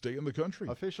they could stay in the country.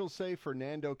 Officials say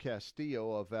Fernando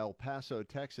Castillo of El Paso,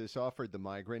 Texas, offered the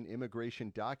migrant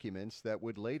immigration documents that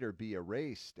would later be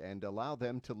erased and allow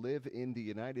them to live in the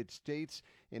United States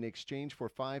in exchange for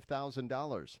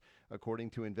 $5,000.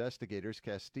 According to investigators,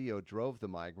 Castillo drove the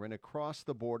migrant across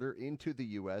the border into the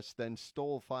U.S., then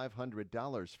stole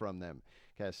 $500 from them.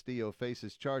 Castillo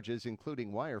faces charges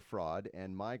including wire fraud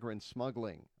and migrant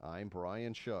smuggling. I'm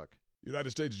Brian Shook. The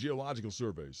United States Geological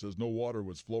Survey says no water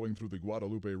was flowing through the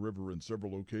Guadalupe River in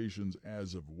several locations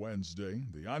as of Wednesday.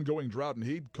 The ongoing drought and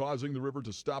heat causing the river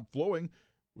to stop flowing,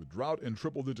 with drought and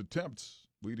triple-digit temps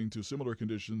leading to similar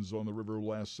conditions on the river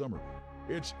last summer.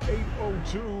 It's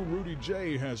 8:02. Rudy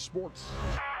J has sports.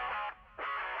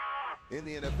 In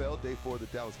the NFL, day 4 of the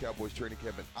Dallas Cowboys training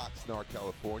camp in Oxnard,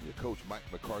 California. Coach Mike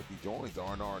McCarthy joins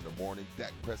R&R in the morning.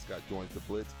 Dak Prescott joins the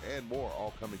Blitz, and more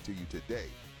all coming to you today.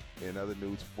 In other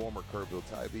news, former Kerrville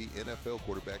Tybee, NFL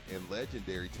quarterback, and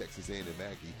legendary Texas A&M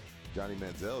Aggie Johnny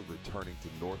Manziel is returning to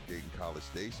Northgate and College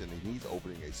Station, and he's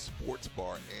opening a sports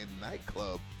bar and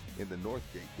nightclub in the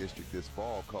Northgate district this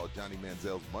fall called Johnny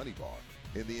Manziel's Money Bar.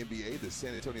 In the NBA, the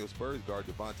San Antonio Spurs guard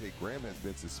Devontae Graham has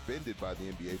been suspended by the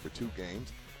NBA for 2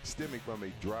 games, stemming from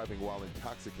a driving while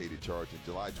intoxicated charge in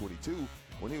July 22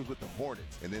 when he was with the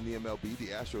Hornets. And in the MLB, the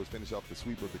Astros finished off the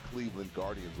sweep of the Cleveland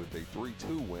Guardians with a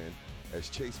 3-2 win as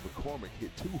Chase McCormick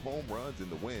hit 2 home runs in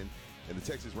the win, and the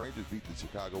Texas Rangers beat the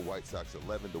Chicago White Sox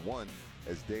 11-1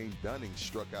 as Dane Dunning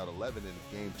struck out 11 in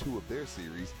Game 2 of their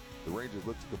series. The Rangers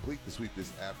look to complete the sweep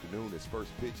this afternoon as first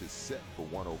pitch is set for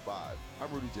 1:05.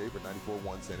 I'm Rudy J for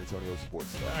 94.1 San Antonio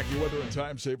Sports. AccuWeather and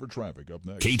Time Saver Traffic up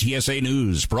next. KTSA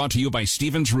News brought to you by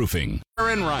Stevens Roofing. Ware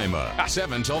and Rima,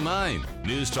 7 till 9.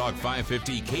 News Talk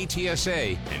 550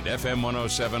 KTSA and FM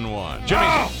 107.1.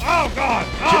 God!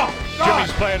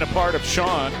 Jimmy's playing the part of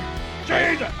Sean.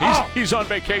 He's on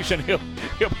vacation. He'll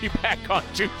be back on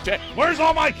Tuesday. Where's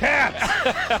all my cats?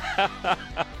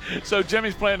 So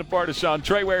Jimmy's playing the part of Sean.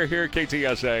 Trey Ware here at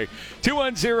KTSA.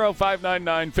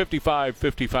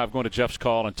 210-599-5555. Going to Jeff's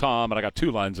call and Tom, and I got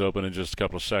 2 lines open in just a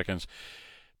couple of seconds.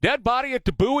 Dead body at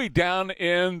the buoy down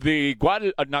in the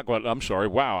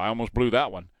wow, I almost blew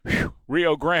that one. Whew.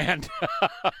 Rio Grande.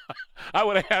 I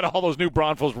would have had all those New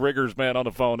Braunfels riggers, man, on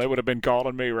the phone. They would have been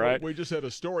calling me, right? Well, we just had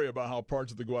a story about how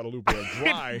parts of the Guadalupe are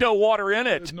dry. No water in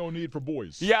it. There's no need for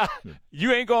buoys. Yeah,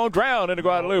 you ain't going to drown in the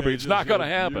Guadalupe. It's not going to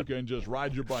happen. You can just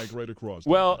ride your bike right across.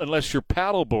 Well, unless you're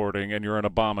paddleboarding and you're an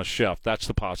Obama chef, that's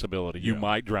the possibility. You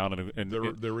might drown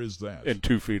there is that. In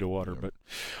 2 feet of water. But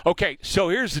okay, so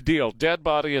here's the deal. Dead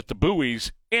body at the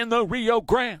buoys in the Rio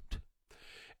Grande.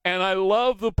 And I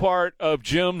love the part of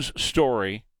Jim's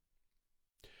story.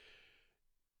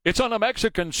 It's on the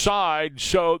Mexican side,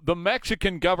 so the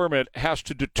Mexican government has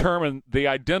to determine the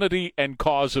identity and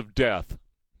cause of death,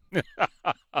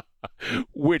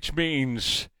 which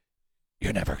means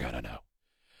you're never going to know.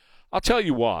 I'll tell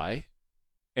you why,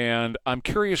 and I'm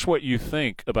curious what you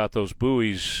think about those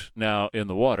buoys now in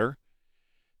the water.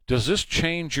 Does this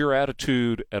change your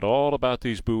attitude at all about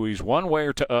these buoys, one way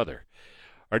or to other?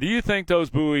 Or do you think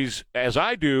those buoys, as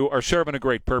I do, are serving a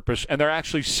great purpose and they're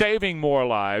actually saving more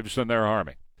lives than they're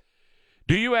harming?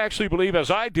 Do you actually believe, as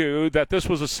I do, that this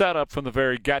was a setup from the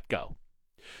very get-go?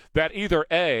 That either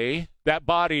A, that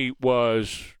body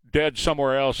was dead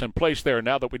somewhere else and placed there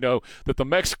now that we know that the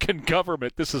Mexican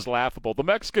government, this is laughable, the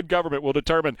Mexican government will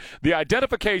determine the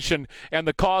identification and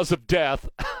the cause of death.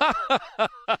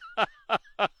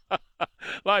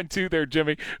 Line 2 there,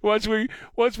 Jimmy. Once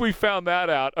we found that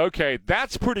out, okay,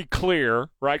 that's pretty clear,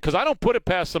 right? Because I don't put it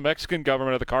past the Mexican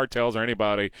government or the cartels or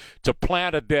anybody to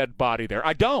plant a dead body there.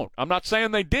 I don't. I'm not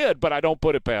saying they did, but I don't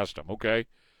put it past them, okay?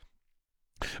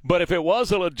 But if it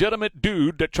was a legitimate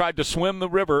dude that tried to swim the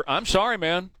river, I'm sorry,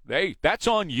 man. Hey, that's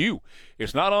on you.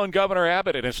 It's not on Governor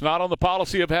Abbott, and it's not on the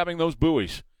policy of having those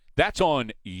buoys. That's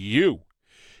on you.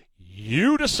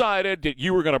 You decided that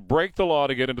you were going to break the law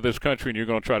to get into this country and you're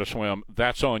going to try to swim.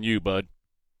 That's on you, bud.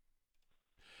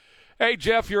 Hey,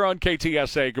 Jeff, you're on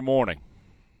KTSA. Good morning.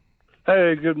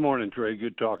 Hey, good morning, Trey.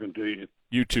 Good talking to you.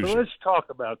 You too, So sir. let's talk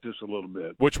about this a little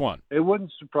bit. Which one? It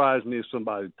wouldn't surprise me if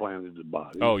somebody planted the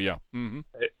body. Oh, yeah. Mm-hmm.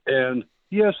 And,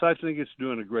 yes, I think it's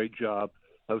doing a great job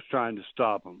of trying to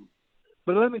stop them.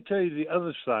 But let me tell you the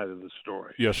other side of the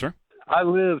story. Yes, sir. I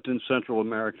lived in Central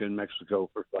America and Mexico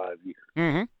for 5 years.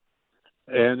 Mm-hmm.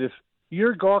 And if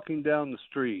you're walking down the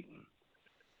street,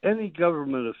 any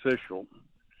government official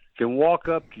can walk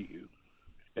up to you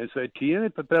and say, "Tiene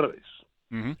papeles."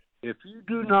 Mm-hmm. If you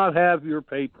do not have your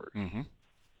papers, Mm-hmm.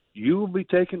 you will be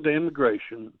taken to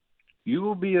immigration. You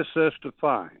will be assessed a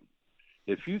fine.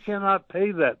 If you cannot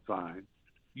pay that fine,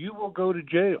 you will go to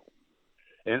jail.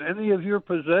 And any of your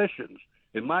possessions,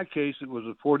 in my case it was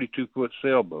a 42-foot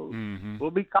sailboat,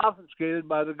 will be confiscated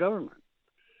by the government.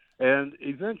 And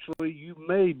eventually you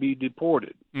may be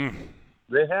deported.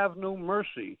 They have no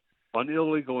mercy on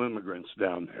illegal immigrants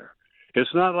down there.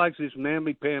 It's not like these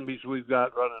mamby-pambies we've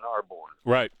got running our borders.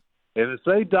 Right. And if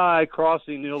they die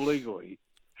crossing illegally,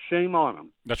 shame on them.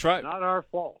 That's right. Not our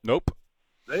fault. Nope.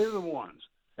 They're the ones.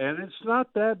 And it's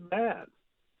not that bad.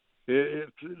 They're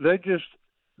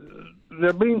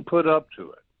being put up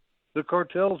to it. The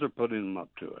cartels are putting them up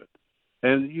to it.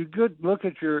 And you could look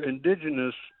at your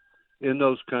indigenous in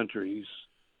those countries,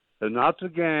 and not the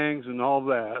gangs and all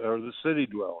that, or the city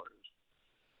dwellers.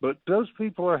 But those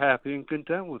people are happy and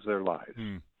content with their lives.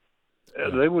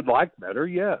 They would like better,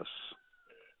 yes.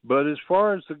 But as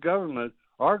far as the government,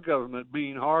 our government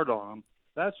being hard on them,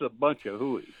 that's a bunch of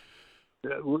hooey.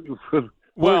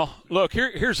 Well, look,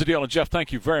 here's the deal. And, Jeff,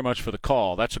 thank you very much for the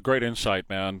call. That's a great insight,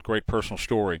 man. Great personal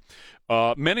story.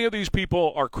 Many of these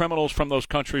people are criminals from those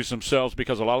countries themselves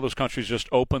because a lot of those countries just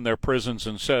opened their prisons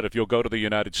and said, if you'll go to the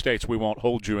United States, we won't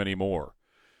hold you anymore.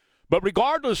 But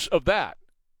regardless of that,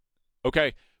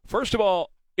 okay, first of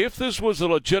all, if this was a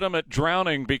legitimate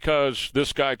drowning because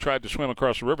this guy tried to swim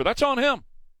across the river, that's on him.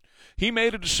 He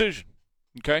made a decision,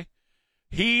 okay?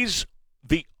 He's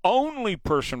the only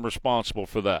person responsible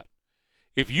for that.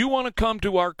 If you want to come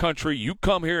to our country, you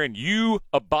come here and you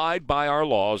abide by our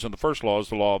laws, and the first law is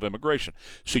the law of immigration.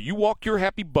 So you walk your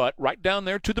happy butt right down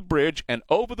there to the bridge and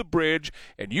over the bridge,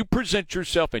 and you present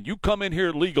yourself, and you come in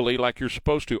here legally like you're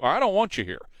supposed to, or I don't want you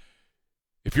here.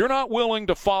 If you're not willing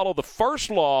to follow the first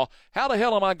law, how the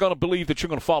hell am I going to believe that you're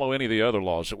going to follow any of the other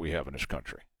laws that we have in this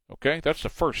country? Okay? That's the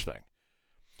first thing.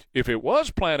 If it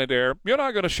was planted there, you're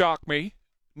not going to shock me.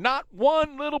 Not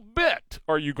one little bit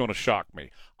are you going to shock me.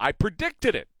 I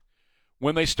predicted it.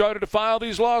 When they started to file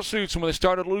these lawsuits and when they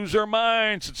started to lose their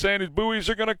minds and saying these buoys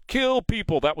are going to kill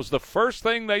people, that was the first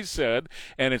thing they said,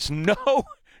 and it's no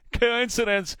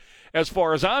coincidence as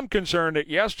far as I'm concerned that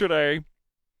yesterday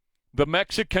the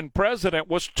Mexican president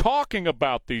was talking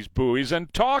about these buoys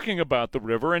and talking about the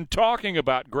river and talking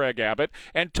about Greg Abbott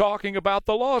and talking about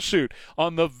the lawsuit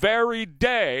on the very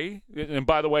day, and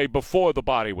by the way, before the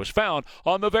body was found,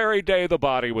 on the very day the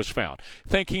body was found.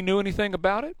 Think he knew anything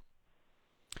about it?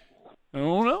 I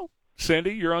don't know.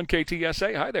 Cindy, you're on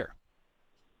KTSA. Hi there.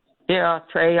 Yeah,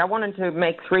 Trey, I wanted to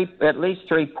make at least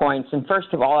 3 points. And first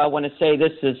of all, I want to say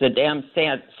this is a damn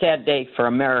sad day for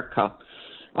America.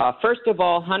 First of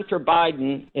all, Hunter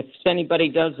Biden, if anybody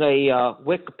does a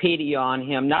Wikipedia on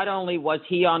him, not only was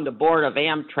he on the board of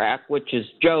Amtrak, which is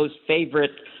Joe's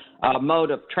favorite mode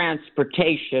of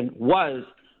transportation, was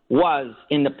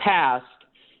in the past,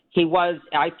 he was,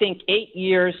 I think,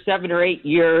 7 or 8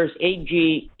 years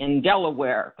AG in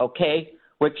Delaware, okay,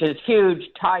 which is huge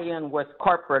tie-in with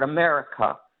corporate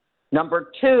America.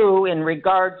 Number 2, in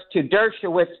regards to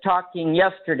Dershowitz talking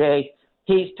yesterday,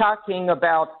 he's talking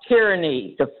about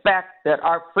tyranny, the fact that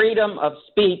our freedom of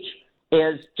speech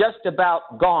is just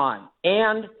about gone,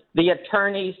 and the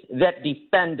attorneys that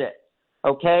defend it,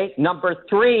 okay? Number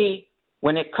 3,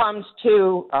 when it comes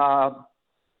to,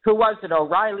 who was it?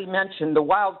 O'Reilly mentioned the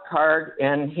wild card,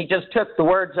 and he just took the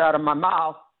words out of my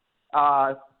mouth.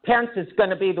 Pence is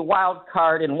going to be the wild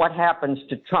card in what happens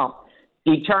to Trump,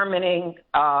 determining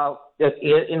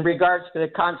in regards to the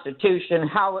Constitution,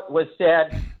 how it was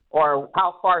said, or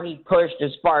how far he pushed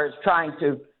as far as trying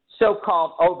to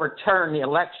so-called overturn the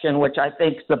election, which I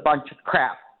think is a bunch of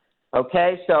crap.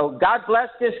 Okay, so God bless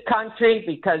this country,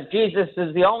 because Jesus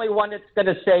is the only one that's going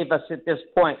to save us at this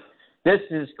point. This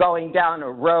is going down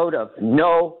a road of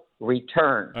no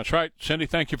return. That's right. Cindy,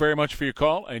 thank you very much for your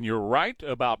call. And you're right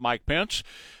about Mike Pence.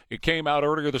 It came out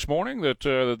earlier this morning that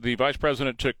the vice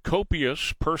president took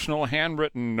copious personal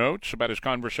handwritten notes about his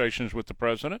conversations with the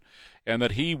president, and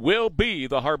that he will be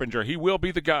the harbinger. He will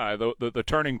be the guy, the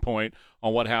turning point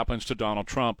on what happens to Donald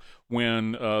Trump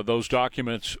when those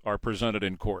documents are presented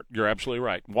in court. You're absolutely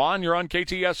right. Juan, you're on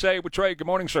KTSA with Trey. Good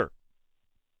morning, sir.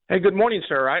 Hey, good morning,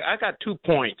 sir. I got 2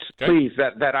 points, please,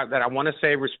 that I want to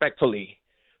say respectfully.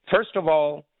 First of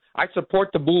all, I support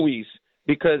the buoys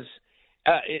because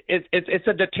it's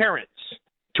a deterrence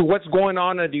to what's going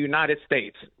on in the United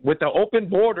States. With the open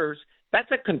borders, that's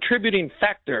a contributing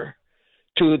factor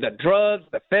to the drugs,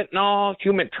 the fentanyl,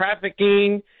 human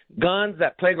trafficking, guns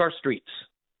that plague our streets.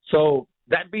 So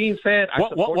that being said, I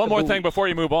support one more buoys. thing before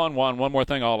you move on, Juan. One more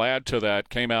thing I'll add to that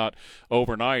came out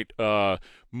overnight.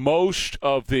 Most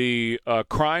of the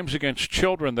crimes against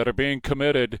children that are being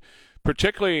committed,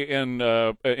 particularly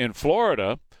in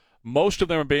Florida, most of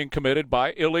them are being committed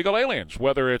by illegal aliens,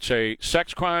 whether it's a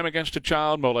sex crime against a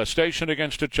child, molestation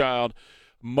against a child.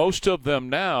 Most of them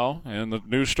now, and the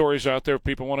news stories out there, if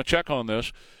people want to check on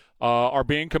this, are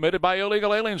being committed by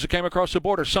illegal aliens that came across the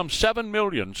border. Some 7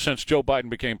 million since Joe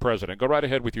Biden became president. Go right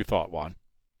ahead with your thought, Juan.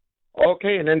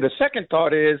 Okay, and then the second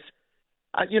thought is,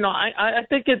 I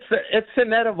think it's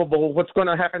inevitable what's going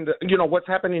to happen to, what's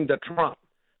happening to Trump,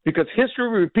 because history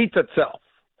repeats itself.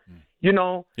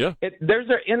 There's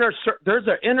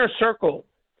an inner circle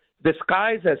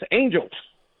disguised as angels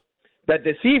that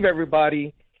deceive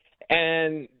everybody,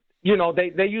 and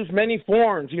they use many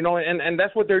forms, and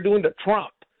that's what they're doing to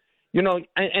Trump,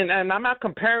 and I'm not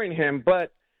comparing him,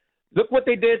 but look what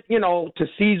they did, to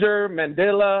Caesar,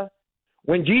 Mandela,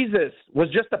 when Jesus was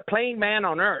just a plain man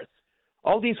on earth.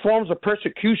 All these forms of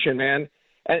persecution, man,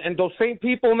 and those same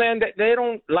people, man, they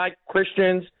don't like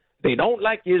Christians, they don't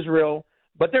like Israel.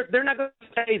 But they're not going to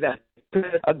say that.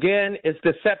 Again, it's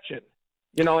deception,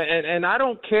 and I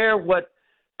don't care what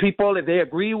people, if they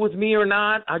agree with me or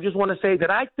not. I just want to say that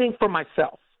I think for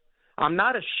myself. I'm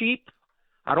not a sheep.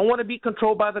 I don't want to be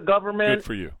controlled by the government. Good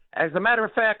for you. As a matter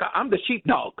of fact, I'm the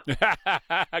sheepdog.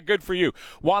 Good for you.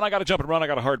 Juan, I got to jump and run. I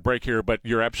got a hard break here, but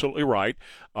you're absolutely right.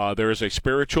 There is a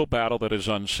spiritual battle that is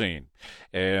unseen,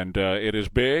 and it is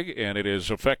big, and it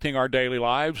is affecting our daily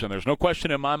lives, and there's no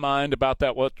question in my mind about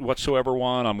that whatsoever,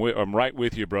 Juan. I'm right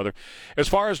with you, brother. As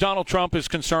far as Donald Trump is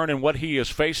concerned and what he is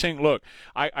facing, look,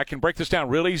 I can break this down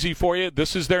real easy for you.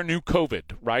 This is their new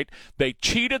COVID, right? They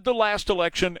cheated the last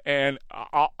election, and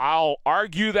I'll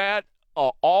argue that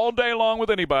all day long with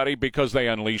anybody, because they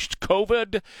unleashed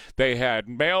COVID. They had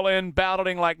mail-in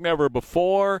balloting like never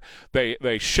before.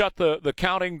 They shut the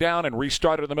counting down and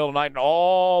restarted in the middle of the night, and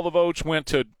all the votes went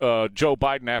to Joe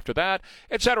Biden after that,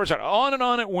 et cetera, et cetera. On and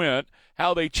on it went,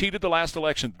 how they cheated the last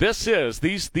election. This is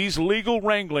these legal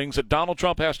wranglings that Donald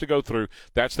Trump has to go through.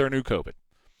 That's their new COVID.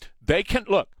 They can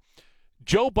look.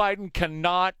 Joe Biden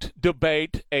cannot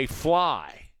debate a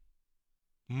fly,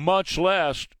 much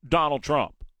less Donald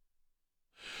Trump.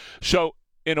 So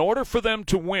in order for them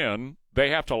to win, they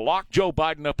have to lock Joe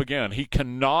Biden up again. He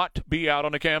cannot be out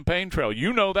on a campaign trail.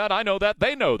 You know that. I know that.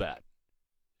 They know that.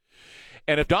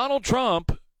 And if Donald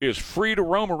Trump is free to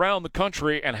roam around the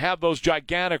country and have those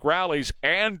gigantic rallies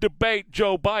and debate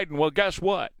Joe Biden, well, guess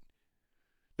what?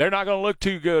 They're not going to look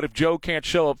too good if Joe can't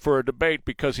show up for a debate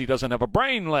because he doesn't have a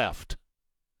brain left.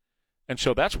 And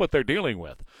so that's what they're dealing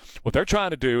with. What they're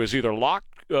trying to do is either lock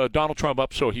Donald Trump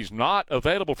up so he's not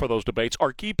available for those debates,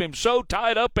 or keep him so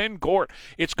tied up in court.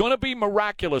 It's going to be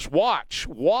miraculous. Watch.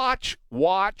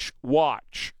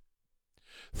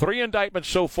 3 indictments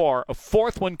so far, a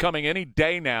 4th one coming any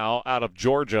day now out of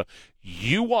Georgia.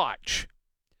 You watch.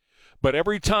 But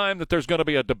every time that there's going to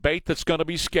be a debate that's going to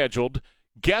be scheduled,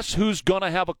 guess who's going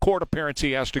to have a court appearance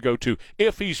he has to go to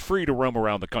if he's free to roam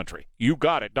around the country? You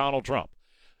got it, Donald Trump.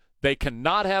 They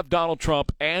cannot have Donald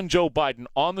Trump and Joe Biden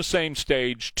on the same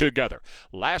stage together.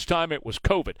 Last time it was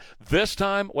COVID. This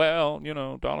time, well,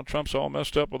 Donald Trump's all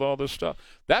messed up with all this stuff.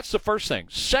 That's the first thing.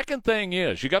 Second thing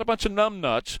is, you got a bunch of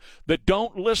numbnuts that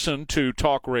don't listen to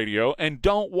talk radio and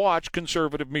don't watch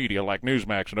conservative media like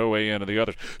Newsmax and OAN and the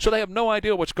others. So they have no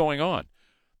idea what's going on.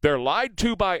 They're lied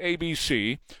to by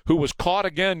ABC, who was caught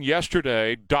again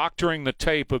yesterday doctoring the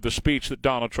tape of the speech that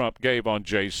Donald Trump gave on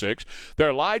J6.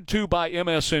 They're lied to by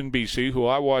MSNBC, who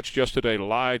I watched yesterday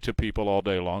lie to people all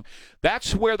day long.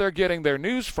 That's where they're getting their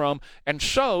news from. And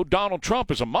so Donald Trump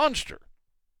is a monster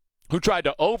who tried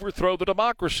to overthrow the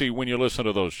democracy when you listen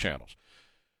to those channels.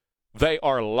 They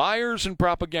are liars and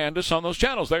propagandists on those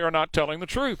channels. They are not telling the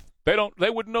truth. They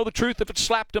wouldn't know the truth if it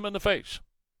slapped them in the face.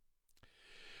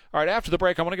 All right, after the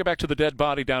break, I want to get back to the dead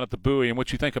body down at the buoy and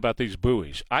what you think about these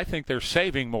buoys. I think they're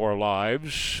saving more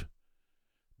lives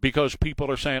because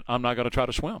people are saying, I'm not going to try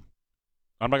to swim.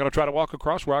 I'm not going to try to walk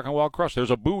across where I can walk across.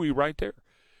 There's a buoy right there.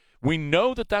 We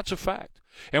know that that's a fact.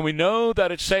 And we know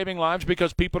that it's saving lives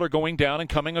because people are going down and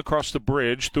coming across the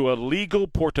bridge through a legal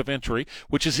port of entry,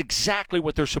 which is exactly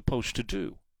what they're supposed to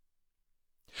do.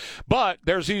 But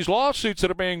there's these lawsuits that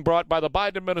are being brought by the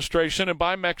Biden administration and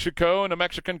by Mexico and the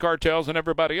Mexican cartels and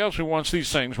everybody else who wants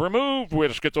these things removed. We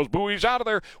just get those buoys out of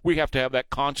there. We have to have that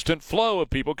constant flow of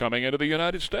people coming into the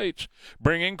United States,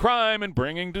 bringing crime and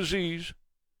bringing disease.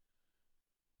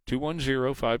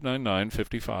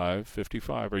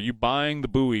 210-599-5555. Are you buying the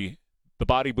buoy, the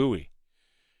body buoy?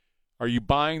 Are you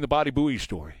buying the body buoy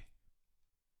story?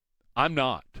 I'm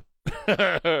not.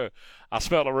 I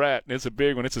smell a rat, and it's a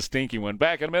big one. It's a stinky one.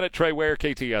 Back in a minute, Trey Ware,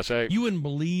 KTSA. You wouldn't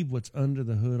believe what's under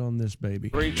the hood on this baby.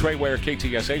 Trey Ware,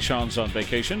 KTSA. Sean's on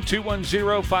vacation.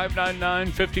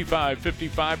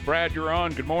 210-599-5555. Brad, you're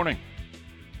on. Good morning.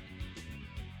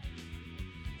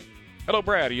 Hello,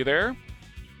 Brad. Are you there?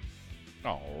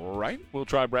 All right. We'll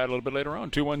try Brad a little bit later on.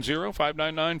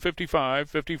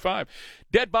 210-599-5555.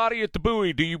 Dead body at the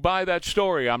buoy. Do you buy that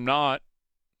story? I'm not.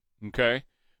 Okay.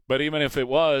 But even if it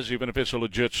was, even if it's a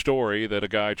legit story that a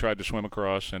guy tried to swim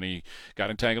across and he got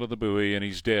entangled in the buoy and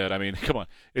he's dead, I mean, come on,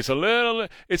 it's a little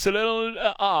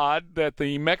odd that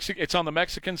it's on the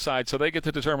Mexican side, so they get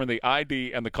to determine the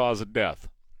ID and the cause of death.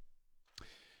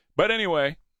 But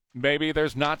anyway, maybe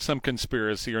there's not some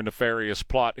conspiracy or nefarious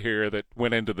plot here that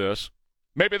went into this.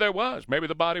 Maybe there was. Maybe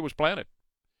the body was planted.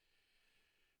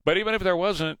 But even if there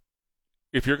wasn't,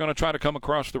 if you're going to try to come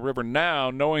across the river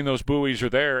now, knowing those buoys are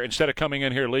there, instead of coming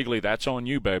in here legally, that's on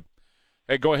you, babe.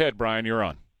 Hey, go ahead, Brian. You're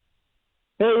on.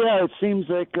 Hey, yeah, it seems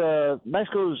like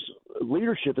Mexico's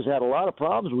leadership has had a lot of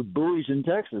problems with buoys in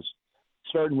Texas,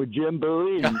 starting with Jim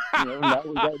Bowie, and now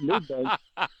we got new bunch.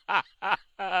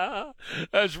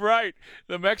 That's right.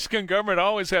 The Mexican government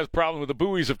always has problems with the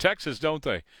buoys of Texas, don't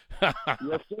they?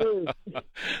 Yes, sir.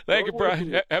 Thank you,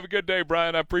 Brian. Have a good day,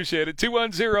 Brian. I appreciate it.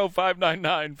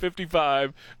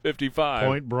 210-599-5555.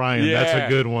 Point Brian. Yeah. That's a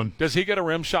good one. Does he get a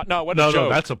rim shot? No, it wasn't a joke. No,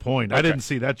 that's a point. Okay. I didn't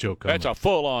see that joke coming. That's a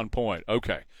full-on point.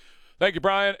 Okay. Thank you,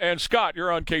 Brian. And Scott,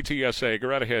 you're on KTSA. Go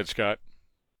right ahead, Scott.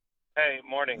 Hey,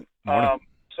 morning. Morning.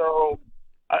 So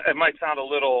it might sound a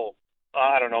little,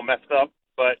 messed up,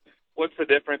 but what's the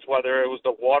difference whether it was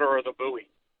the water or the buoy?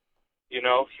 He's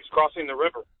crossing the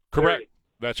river. Correct.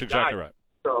 That's exactly right.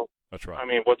 So that's right. I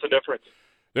mean, what's the difference?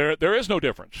 There is no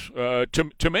difference.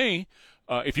 To me,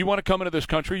 if you want to come into this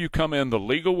country, you come in the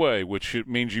legal way, which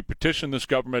means you petition this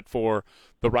government for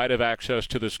the right of access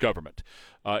to this government.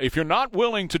 If you're not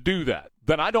willing to do that,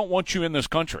 then I don't want you in this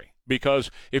country. Because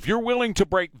if you're willing to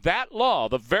break that law,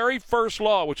 the very first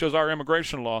law, which is our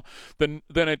immigration law, then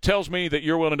it tells me that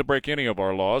you're willing to break any of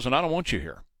our laws, and I don't want you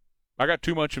here. I got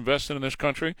too much invested in this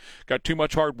country, got too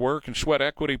much hard work and sweat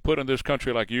equity put in this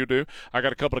country like you do. I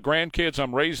got a couple of grandkids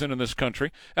I'm raising in this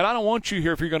country, and I don't want you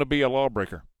here if you're going to be a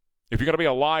lawbreaker. If you're going to be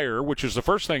a liar, which is the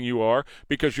first thing you are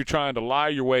because you're trying to lie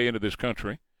your way into this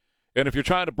country, and if you're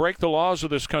trying to break the laws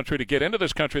of this country to get into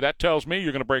this country, that tells me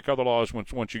you're going to break other laws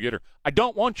once you get here. I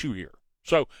don't want you here.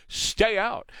 So stay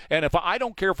out. And if I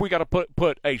don't care if we got to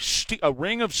put a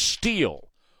ring of steel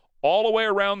all the way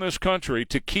around this country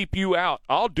to keep you out,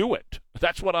 I'll do it.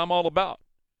 That's what I'm all about.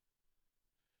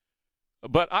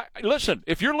 But listen,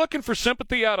 if you're looking for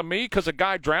sympathy out of me because a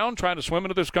guy drowned trying to swim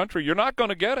into this country, you're not going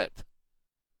to get it.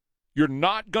 You're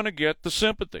not going to get the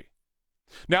sympathy.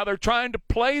 Now, they're trying to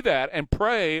play that and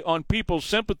prey on people's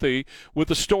sympathy with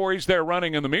the stories they're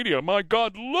running in the media. My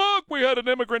God, look, we had an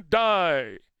immigrant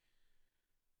die.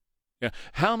 Yeah.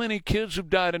 How many kids have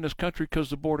died in this country because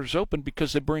the border's open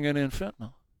because they're bringing in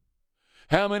fentanyl?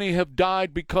 How many have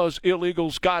died because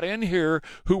illegals got in here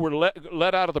who were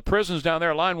let out of the prisons down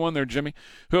there, line one there, Jimmy,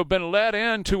 who have been let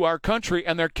into our country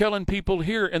and they're killing people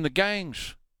here in the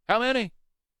gangs? How many?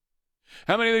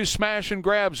 How many of these smash and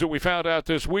grabs that we found out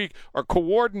this week are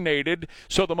coordinated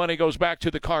so the money goes back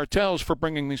to the cartels for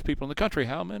bringing these people in the country?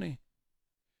 How many?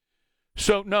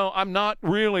 So, no, I'm not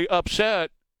really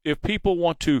upset if people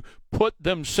want to put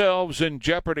themselves in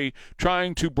jeopardy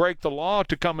trying to break the law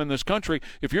to come in this country.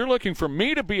 If you're looking for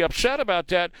me to be upset about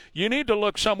that, you need to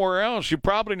look somewhere else. You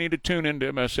probably need to tune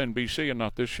into MSNBC and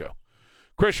not this show.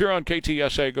 Chris, you're on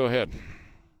KTSA. Go ahead.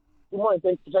 Good morning.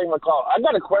 Thanks for taking my call. I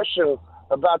got a question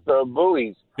about the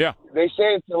buoys. Yeah. They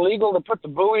say it's illegal to put the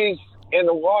buoys in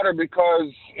the water because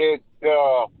it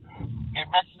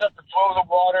messes up the flow of the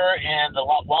water and the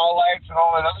wildlife and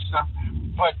all that other stuff.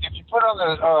 But if you put it on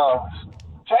the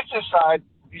Texas side,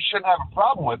 you shouldn't have a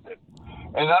problem with it.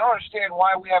 And I don't understand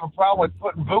why we have a problem with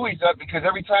putting buoys up, because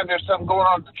every time there's something going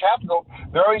on at the Capitol,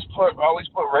 they always put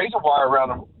razor wire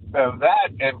around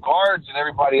that and guards and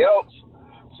everybody else.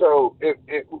 So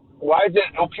why is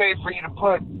it okay for you to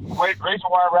put razor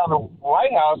wire around the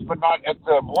White House but not at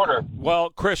the border?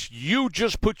 Well, Chris, you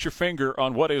just put your finger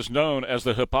on what is known as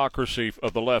the hypocrisy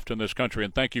of the left in this country,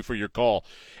 and thank you for your call.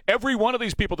 Every one of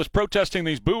these people that's protesting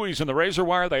these buoys and the razor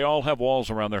wire, they all have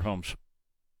walls around their homes.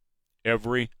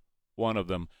 Every one of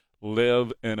them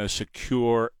live in a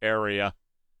secure area.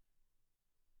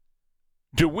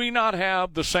 Do we not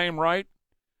have the same right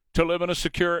to live in a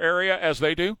secure area as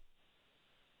they do?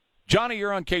 Johnny,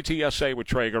 you're on KTSA with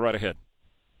Trey. Go right ahead.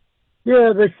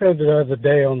 Yeah, they said the other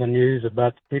day on the news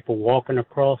about the people walking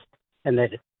across and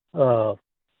that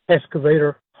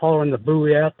excavator hauling the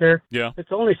buoy out there. Yeah.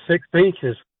 It's only 6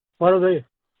 inches. Why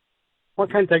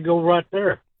can't they go right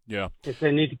there? Yeah. If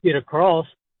they need to get across.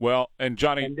 Well, and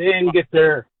Johnny, and then get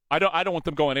there. I don't want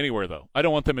them going anywhere, though. I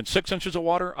don't want them in 6 inches of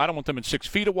water. I don't want them in 6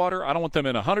 feet of water. I don't want them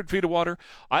in 100 feet of water.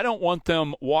 I don't want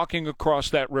them walking across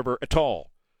that river at all.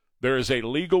 There is a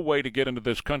legal way to get into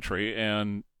this country,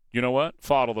 and you know what?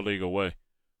 Follow the legal way.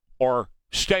 Or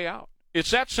stay out. It's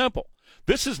that simple.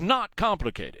 This is not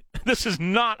complicated. This is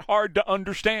not hard to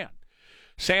understand.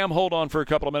 Sam, hold on for a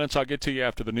couple of minutes. I'll get to you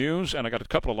after the news, and I got a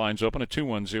couple of lines open at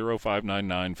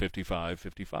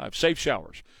 210-599-5555. Safe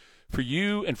Showers. For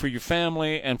you and for your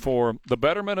family and for the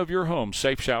betterment of your home,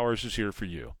 Safe Showers is here for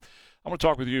you. I want to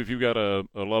talk with you if you've got a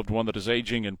loved one that is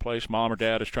aging in place. Mom or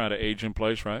dad is trying to age in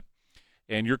place, right?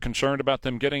 And you're concerned about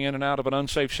them getting in and out of an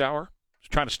unsafe shower,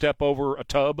 trying to step over a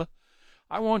tub.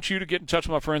 I want you to get in touch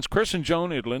with my friends Chris and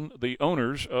Joan Idlin, the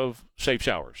owners of Safe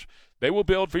Showers. They will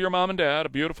build for your mom and dad a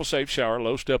beautiful safe shower,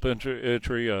 low step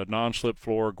entry, a non-slip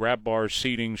floor, grab bars,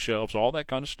 seating, shelves, all that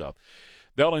kind of stuff.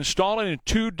 They'll install it in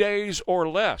 2 days or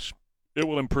less. It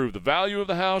will improve the value of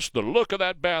the house, the look of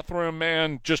that bathroom,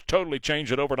 man, just totally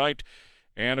change it overnight.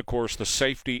 And, of course, the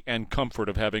safety and comfort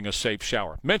of having a safe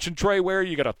shower. Mention Trey Ware,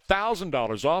 you get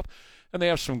 $1,000 off, and they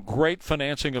have some great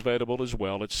financing available as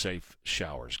well at Safe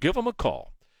Showers. Give them a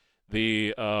call.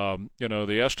 The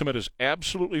estimate is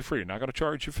absolutely free. Not going to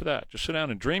charge you for that. Just sit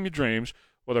down and dream your dreams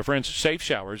with our friends at Safe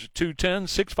Showers at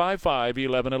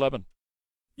 210-655-1111.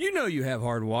 You know you have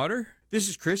hard water. This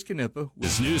is Chris Knippa.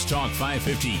 This News Talk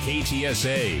 550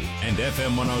 KTSA and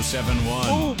FM 1071.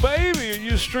 Oh, baby, are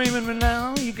you streaming me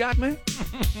now? You got me?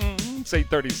 It's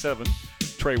 8:37.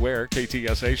 Trey Ware,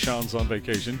 KTSA. Sean's on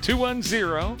vacation.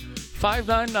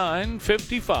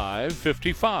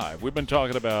 210-599-5555. We've been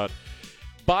talking about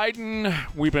Biden.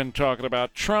 We've been talking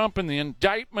about Trump and the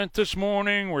indictment this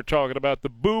morning. We're talking about the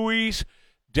buoys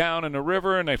down in the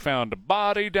river, and they found a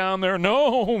body down there.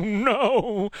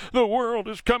 No, the world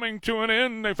is coming to an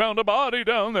end. They found a body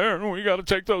down there, and we got to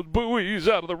take those buoys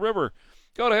out of the river.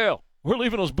 Go to hell. We're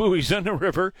leaving those buoys in the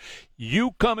river.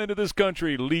 You come into this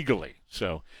country legally.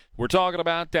 So we're talking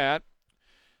about that.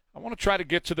 I want to try to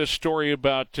get to this story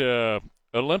about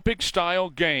Olympic-style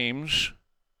games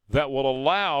that will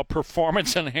allow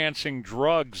performance-enhancing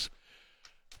drugs.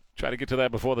 Try to get to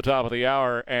that before the top of the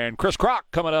hour. And Chris Crock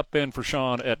coming up in for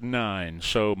Sean at 9.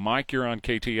 So, Mike, you're on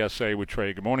KTSA with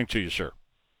Trey. Good morning to you, sir.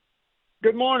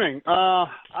 Good morning.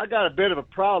 I got a bit of a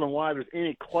problem why there's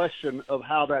any question of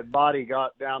how that body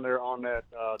got down there on that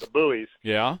the buoys.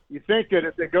 Yeah? You think that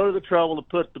if they go to the trouble to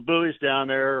put the buoys down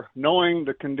there, knowing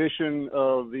the condition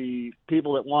of the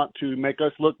people that want to make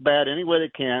us look bad any way they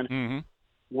can, mm-hmm.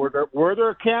 Were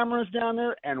there cameras down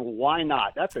there, and why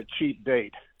not? That's a cheap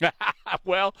date.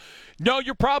 Well, no,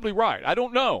 you're probably right. I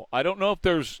don't know. I don't know if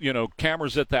there's,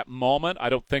 cameras at that moment. I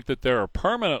don't think that there are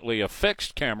permanently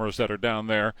affixed cameras that are down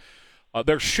there.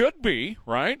 There should be,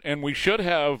 right? And we should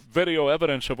have video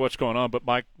evidence of what's going on. But,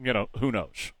 Mike, who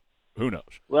knows? Who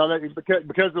knows? Well,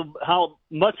 because of how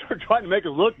much they're trying to make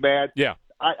us look bad. Yeah.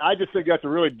 I just think that's a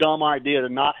really dumb idea to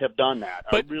not have done that.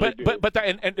 But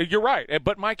you're right.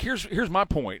 But Mike, here's my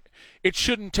point. It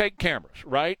shouldn't take cameras,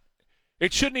 right?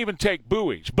 It shouldn't even take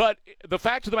buoys. But the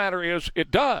fact of the matter is,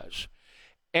 it does.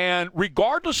 And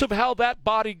regardless of how that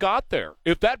body got there,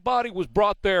 if that body was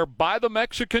brought there by the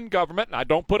Mexican government, and I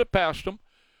don't put it past them,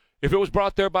 If it was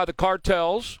brought there by the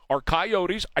cartels or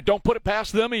coyotes, I don't put it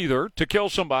past them either to kill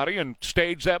somebody and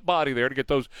stage that body there to get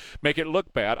those, make it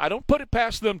look bad. I don't put it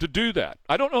past them to do that.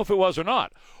 I don't know if it was or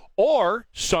not. Or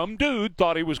some dude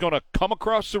thought he was going to come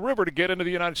across the river to get into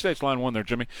the United States. Line one there,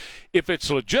 Jimmy. If it's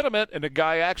legitimate and the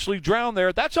guy actually drowned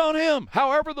there, that's on him.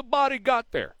 However the body got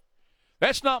there.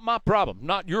 That's not my problem,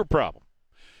 not your problem.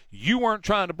 You weren't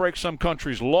trying to break some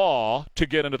country's law to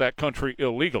get into that country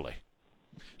illegally.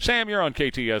 Sam, you're on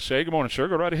KTSA. Good morning, sir.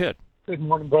 Go right ahead. Good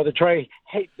morning, Brother Trey.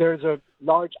 Hey, there's a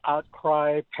large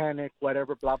outcry, panic,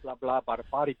 whatever, blah, blah, blah, about a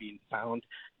body being found.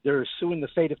 They're suing the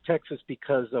state of Texas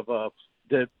because of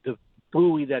the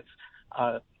buoy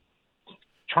that's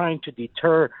trying to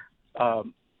deter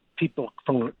people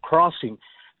from crossing.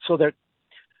 So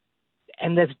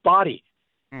and this body,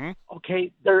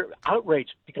 okay, they're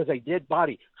outraged because a dead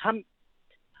body.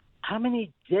 How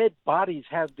many dead bodies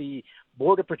have the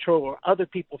Border Patrol or other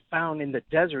people found in the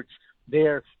deserts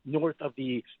there north of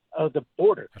the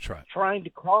border? That's right. Trying to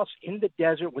cross in the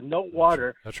desert with no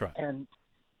water. That's right. And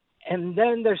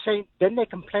then they're saying, then they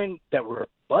complain that we're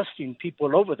busting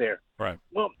people over there. Right.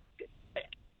 Well,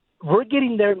 we're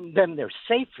getting them there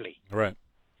safely. Right.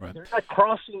 Right. They're not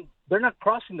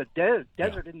crossing the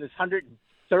desert in this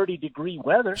 130-degree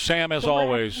weather. Sam, as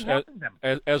always,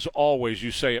 as always, you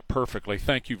say it perfectly.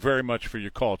 Thank you very much for your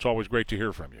call. It's always great to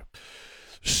hear from you.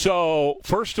 So,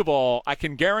 first of all, I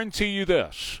can guarantee you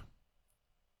this.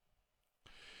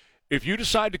 If you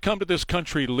decide to come to this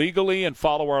country legally and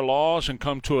follow our laws and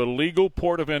come to a legal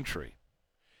port of entry,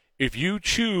 if you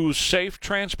choose safe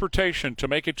transportation to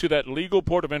make it to that legal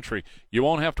port of entry, you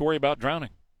won't have to worry about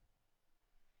drowning.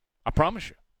 I promise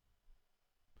you.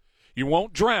 You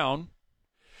won't drown.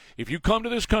 If you come to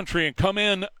this country and come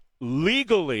in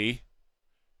legally,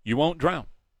 you won't drown.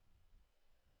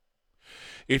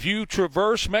 If you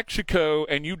traverse Mexico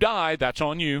and you die, that's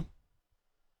on you.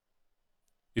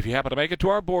 If you happen to make it to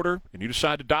our border and you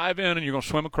decide to dive in and you're going to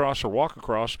swim across or walk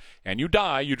across and you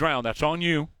die, you drown, that's on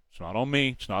you. It's not on me.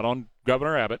 It's not on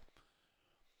Governor Abbott.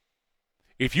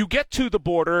 If you get to the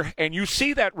border and you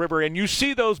see that river and you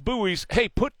see those buoys, hey,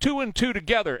 put 2 and 2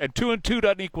 together, and 2 and 2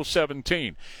 doesn't equal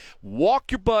 17.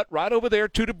 Walk your butt right over there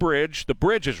to the bridge. The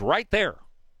bridge is right there.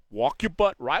 Walk your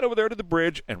butt right over there to the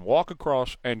bridge and walk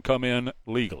across and come in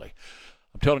legally.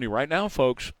 I'm telling you right now,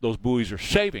 folks, those buoys are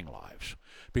saving lives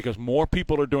because more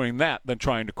people are doing that than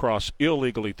trying to cross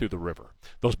illegally through the river.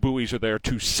 Those buoys are there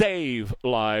to save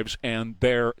lives, and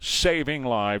they're saving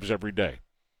lives every day.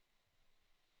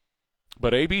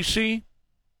 But ABC,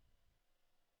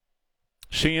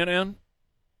 CNN,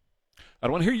 I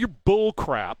don't want to hear your bull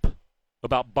crap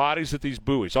about bodies at these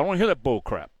buoys. I don't want to hear that bull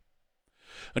crap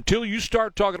until you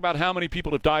start talking about how many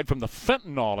people have died from the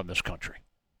fentanyl in this country.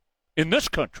 In this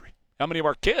country, how many of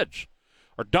our kids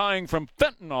are dying from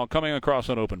fentanyl coming across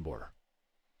an open border?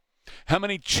 How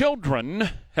many children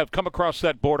have come across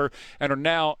that border and are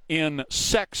now in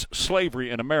sex slavery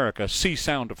in America? See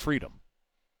Sound of Freedom.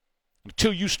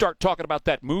 Until you start talking about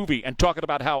that movie and talking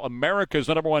about how America is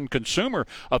the number one consumer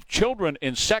of children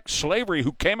in sex slavery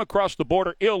who came across the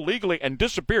border illegally and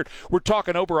disappeared. We're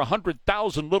talking over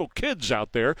 100,000 little kids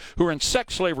out there who are in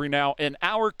sex slavery now in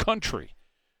our country.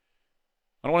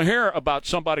 I don't want to hear about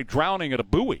somebody drowning at a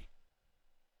buoy.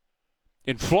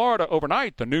 In Florida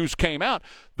overnight, the news came out,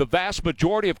 the vast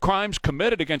majority of crimes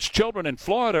committed against children in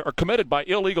Florida are committed by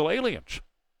illegal aliens.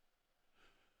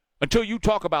 Until you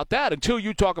talk about that, until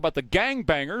you talk about the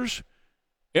gangbangers,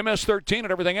 MS-13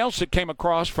 and everything else that came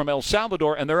across from El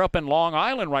Salvador, and they're up in Long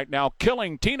Island right now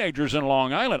killing teenagers in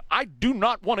Long Island, I do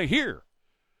not want to hear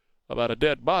about a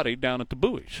dead body down at the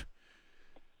buoys.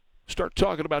 Start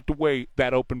talking about the way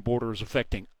that open border is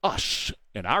affecting us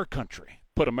in our country.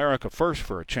 Put America first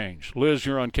for a change. Liz,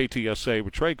 you're on KTSA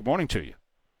with Trey. Good morning to you.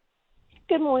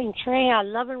 Good morning, Trey. I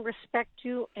love and respect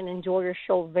you and enjoy your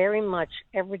show very much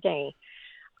every day.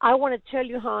 I want to tell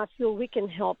you how I feel we can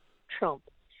help Trump.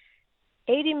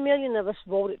 80 million of us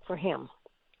voted for him.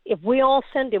 If we all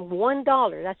send him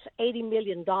 $1, that's $80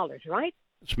 million, right?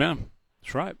 Yes, ma'am.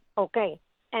 That's right. Okay.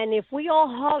 And if we all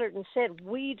hollered and said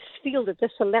we feel that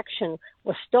this election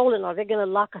was stolen, are they going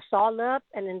to lock us all up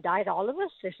and indict all of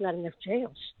us? There's not enough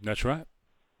jails. That's right.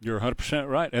 You're 100%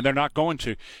 right. And they're not going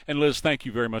to. And, Liz, thank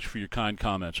you very much for your kind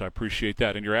comments. I appreciate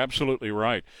that. And you're absolutely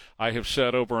right. I have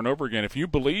said over and over again, if you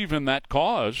believe in that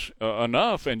cause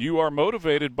enough and you are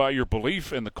motivated by your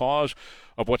belief in the cause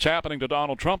of what's happening to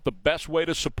Donald Trump, the best way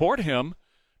to support him,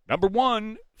 number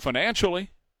one, financially.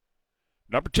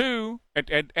 Number two,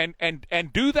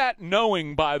 and do that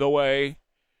knowing, by the way,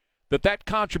 that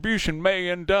contribution may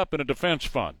end up in a defense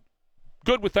fund.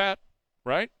 Good with that,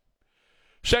 right?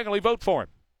 Secondly, vote for him.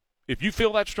 if you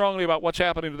feel that strongly about what's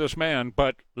happening to this man,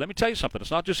 but let me tell you something. It's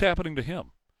not just happening to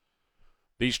him.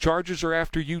 These charges are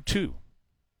after you, too.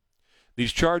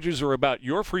 These charges are about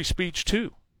your free speech,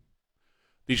 too.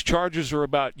 These charges are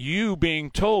about you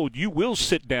being told you will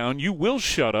sit down, you will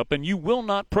shut up, and you will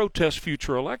not protest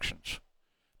future elections.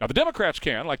 Now, the Democrats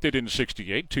can, like they did in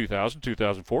 68, 2000,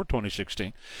 2004,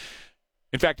 2016.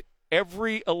 In fact,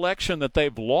 every election that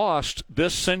they've lost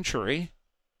this century,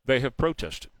 they have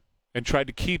protested and tried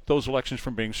to keep those elections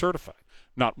from being certified.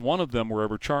 Not one of them were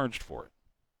ever charged for it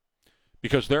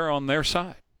because they're on their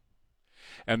side.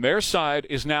 And their side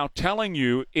is now telling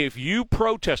you if you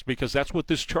protest, because that's what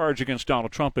this charge against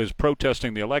Donald Trump is,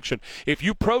 protesting the election. If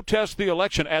you protest the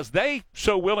election, as they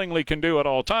so willingly can do at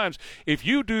all times, if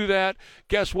you do that,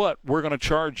 guess what? We're going to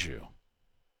charge you.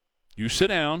 You sit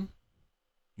down,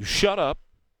 you shut up,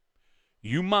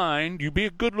 you mind, you be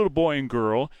a good little boy and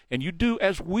girl, and you do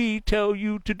as we tell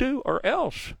you to do, or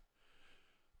else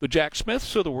the Jack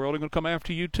Smiths of the world are going to come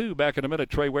after you, too. Back in a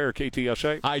minute, Trey Ware,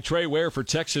 KTSA. Hi, Trey Ware for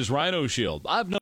Texas Rhino Shield. I've known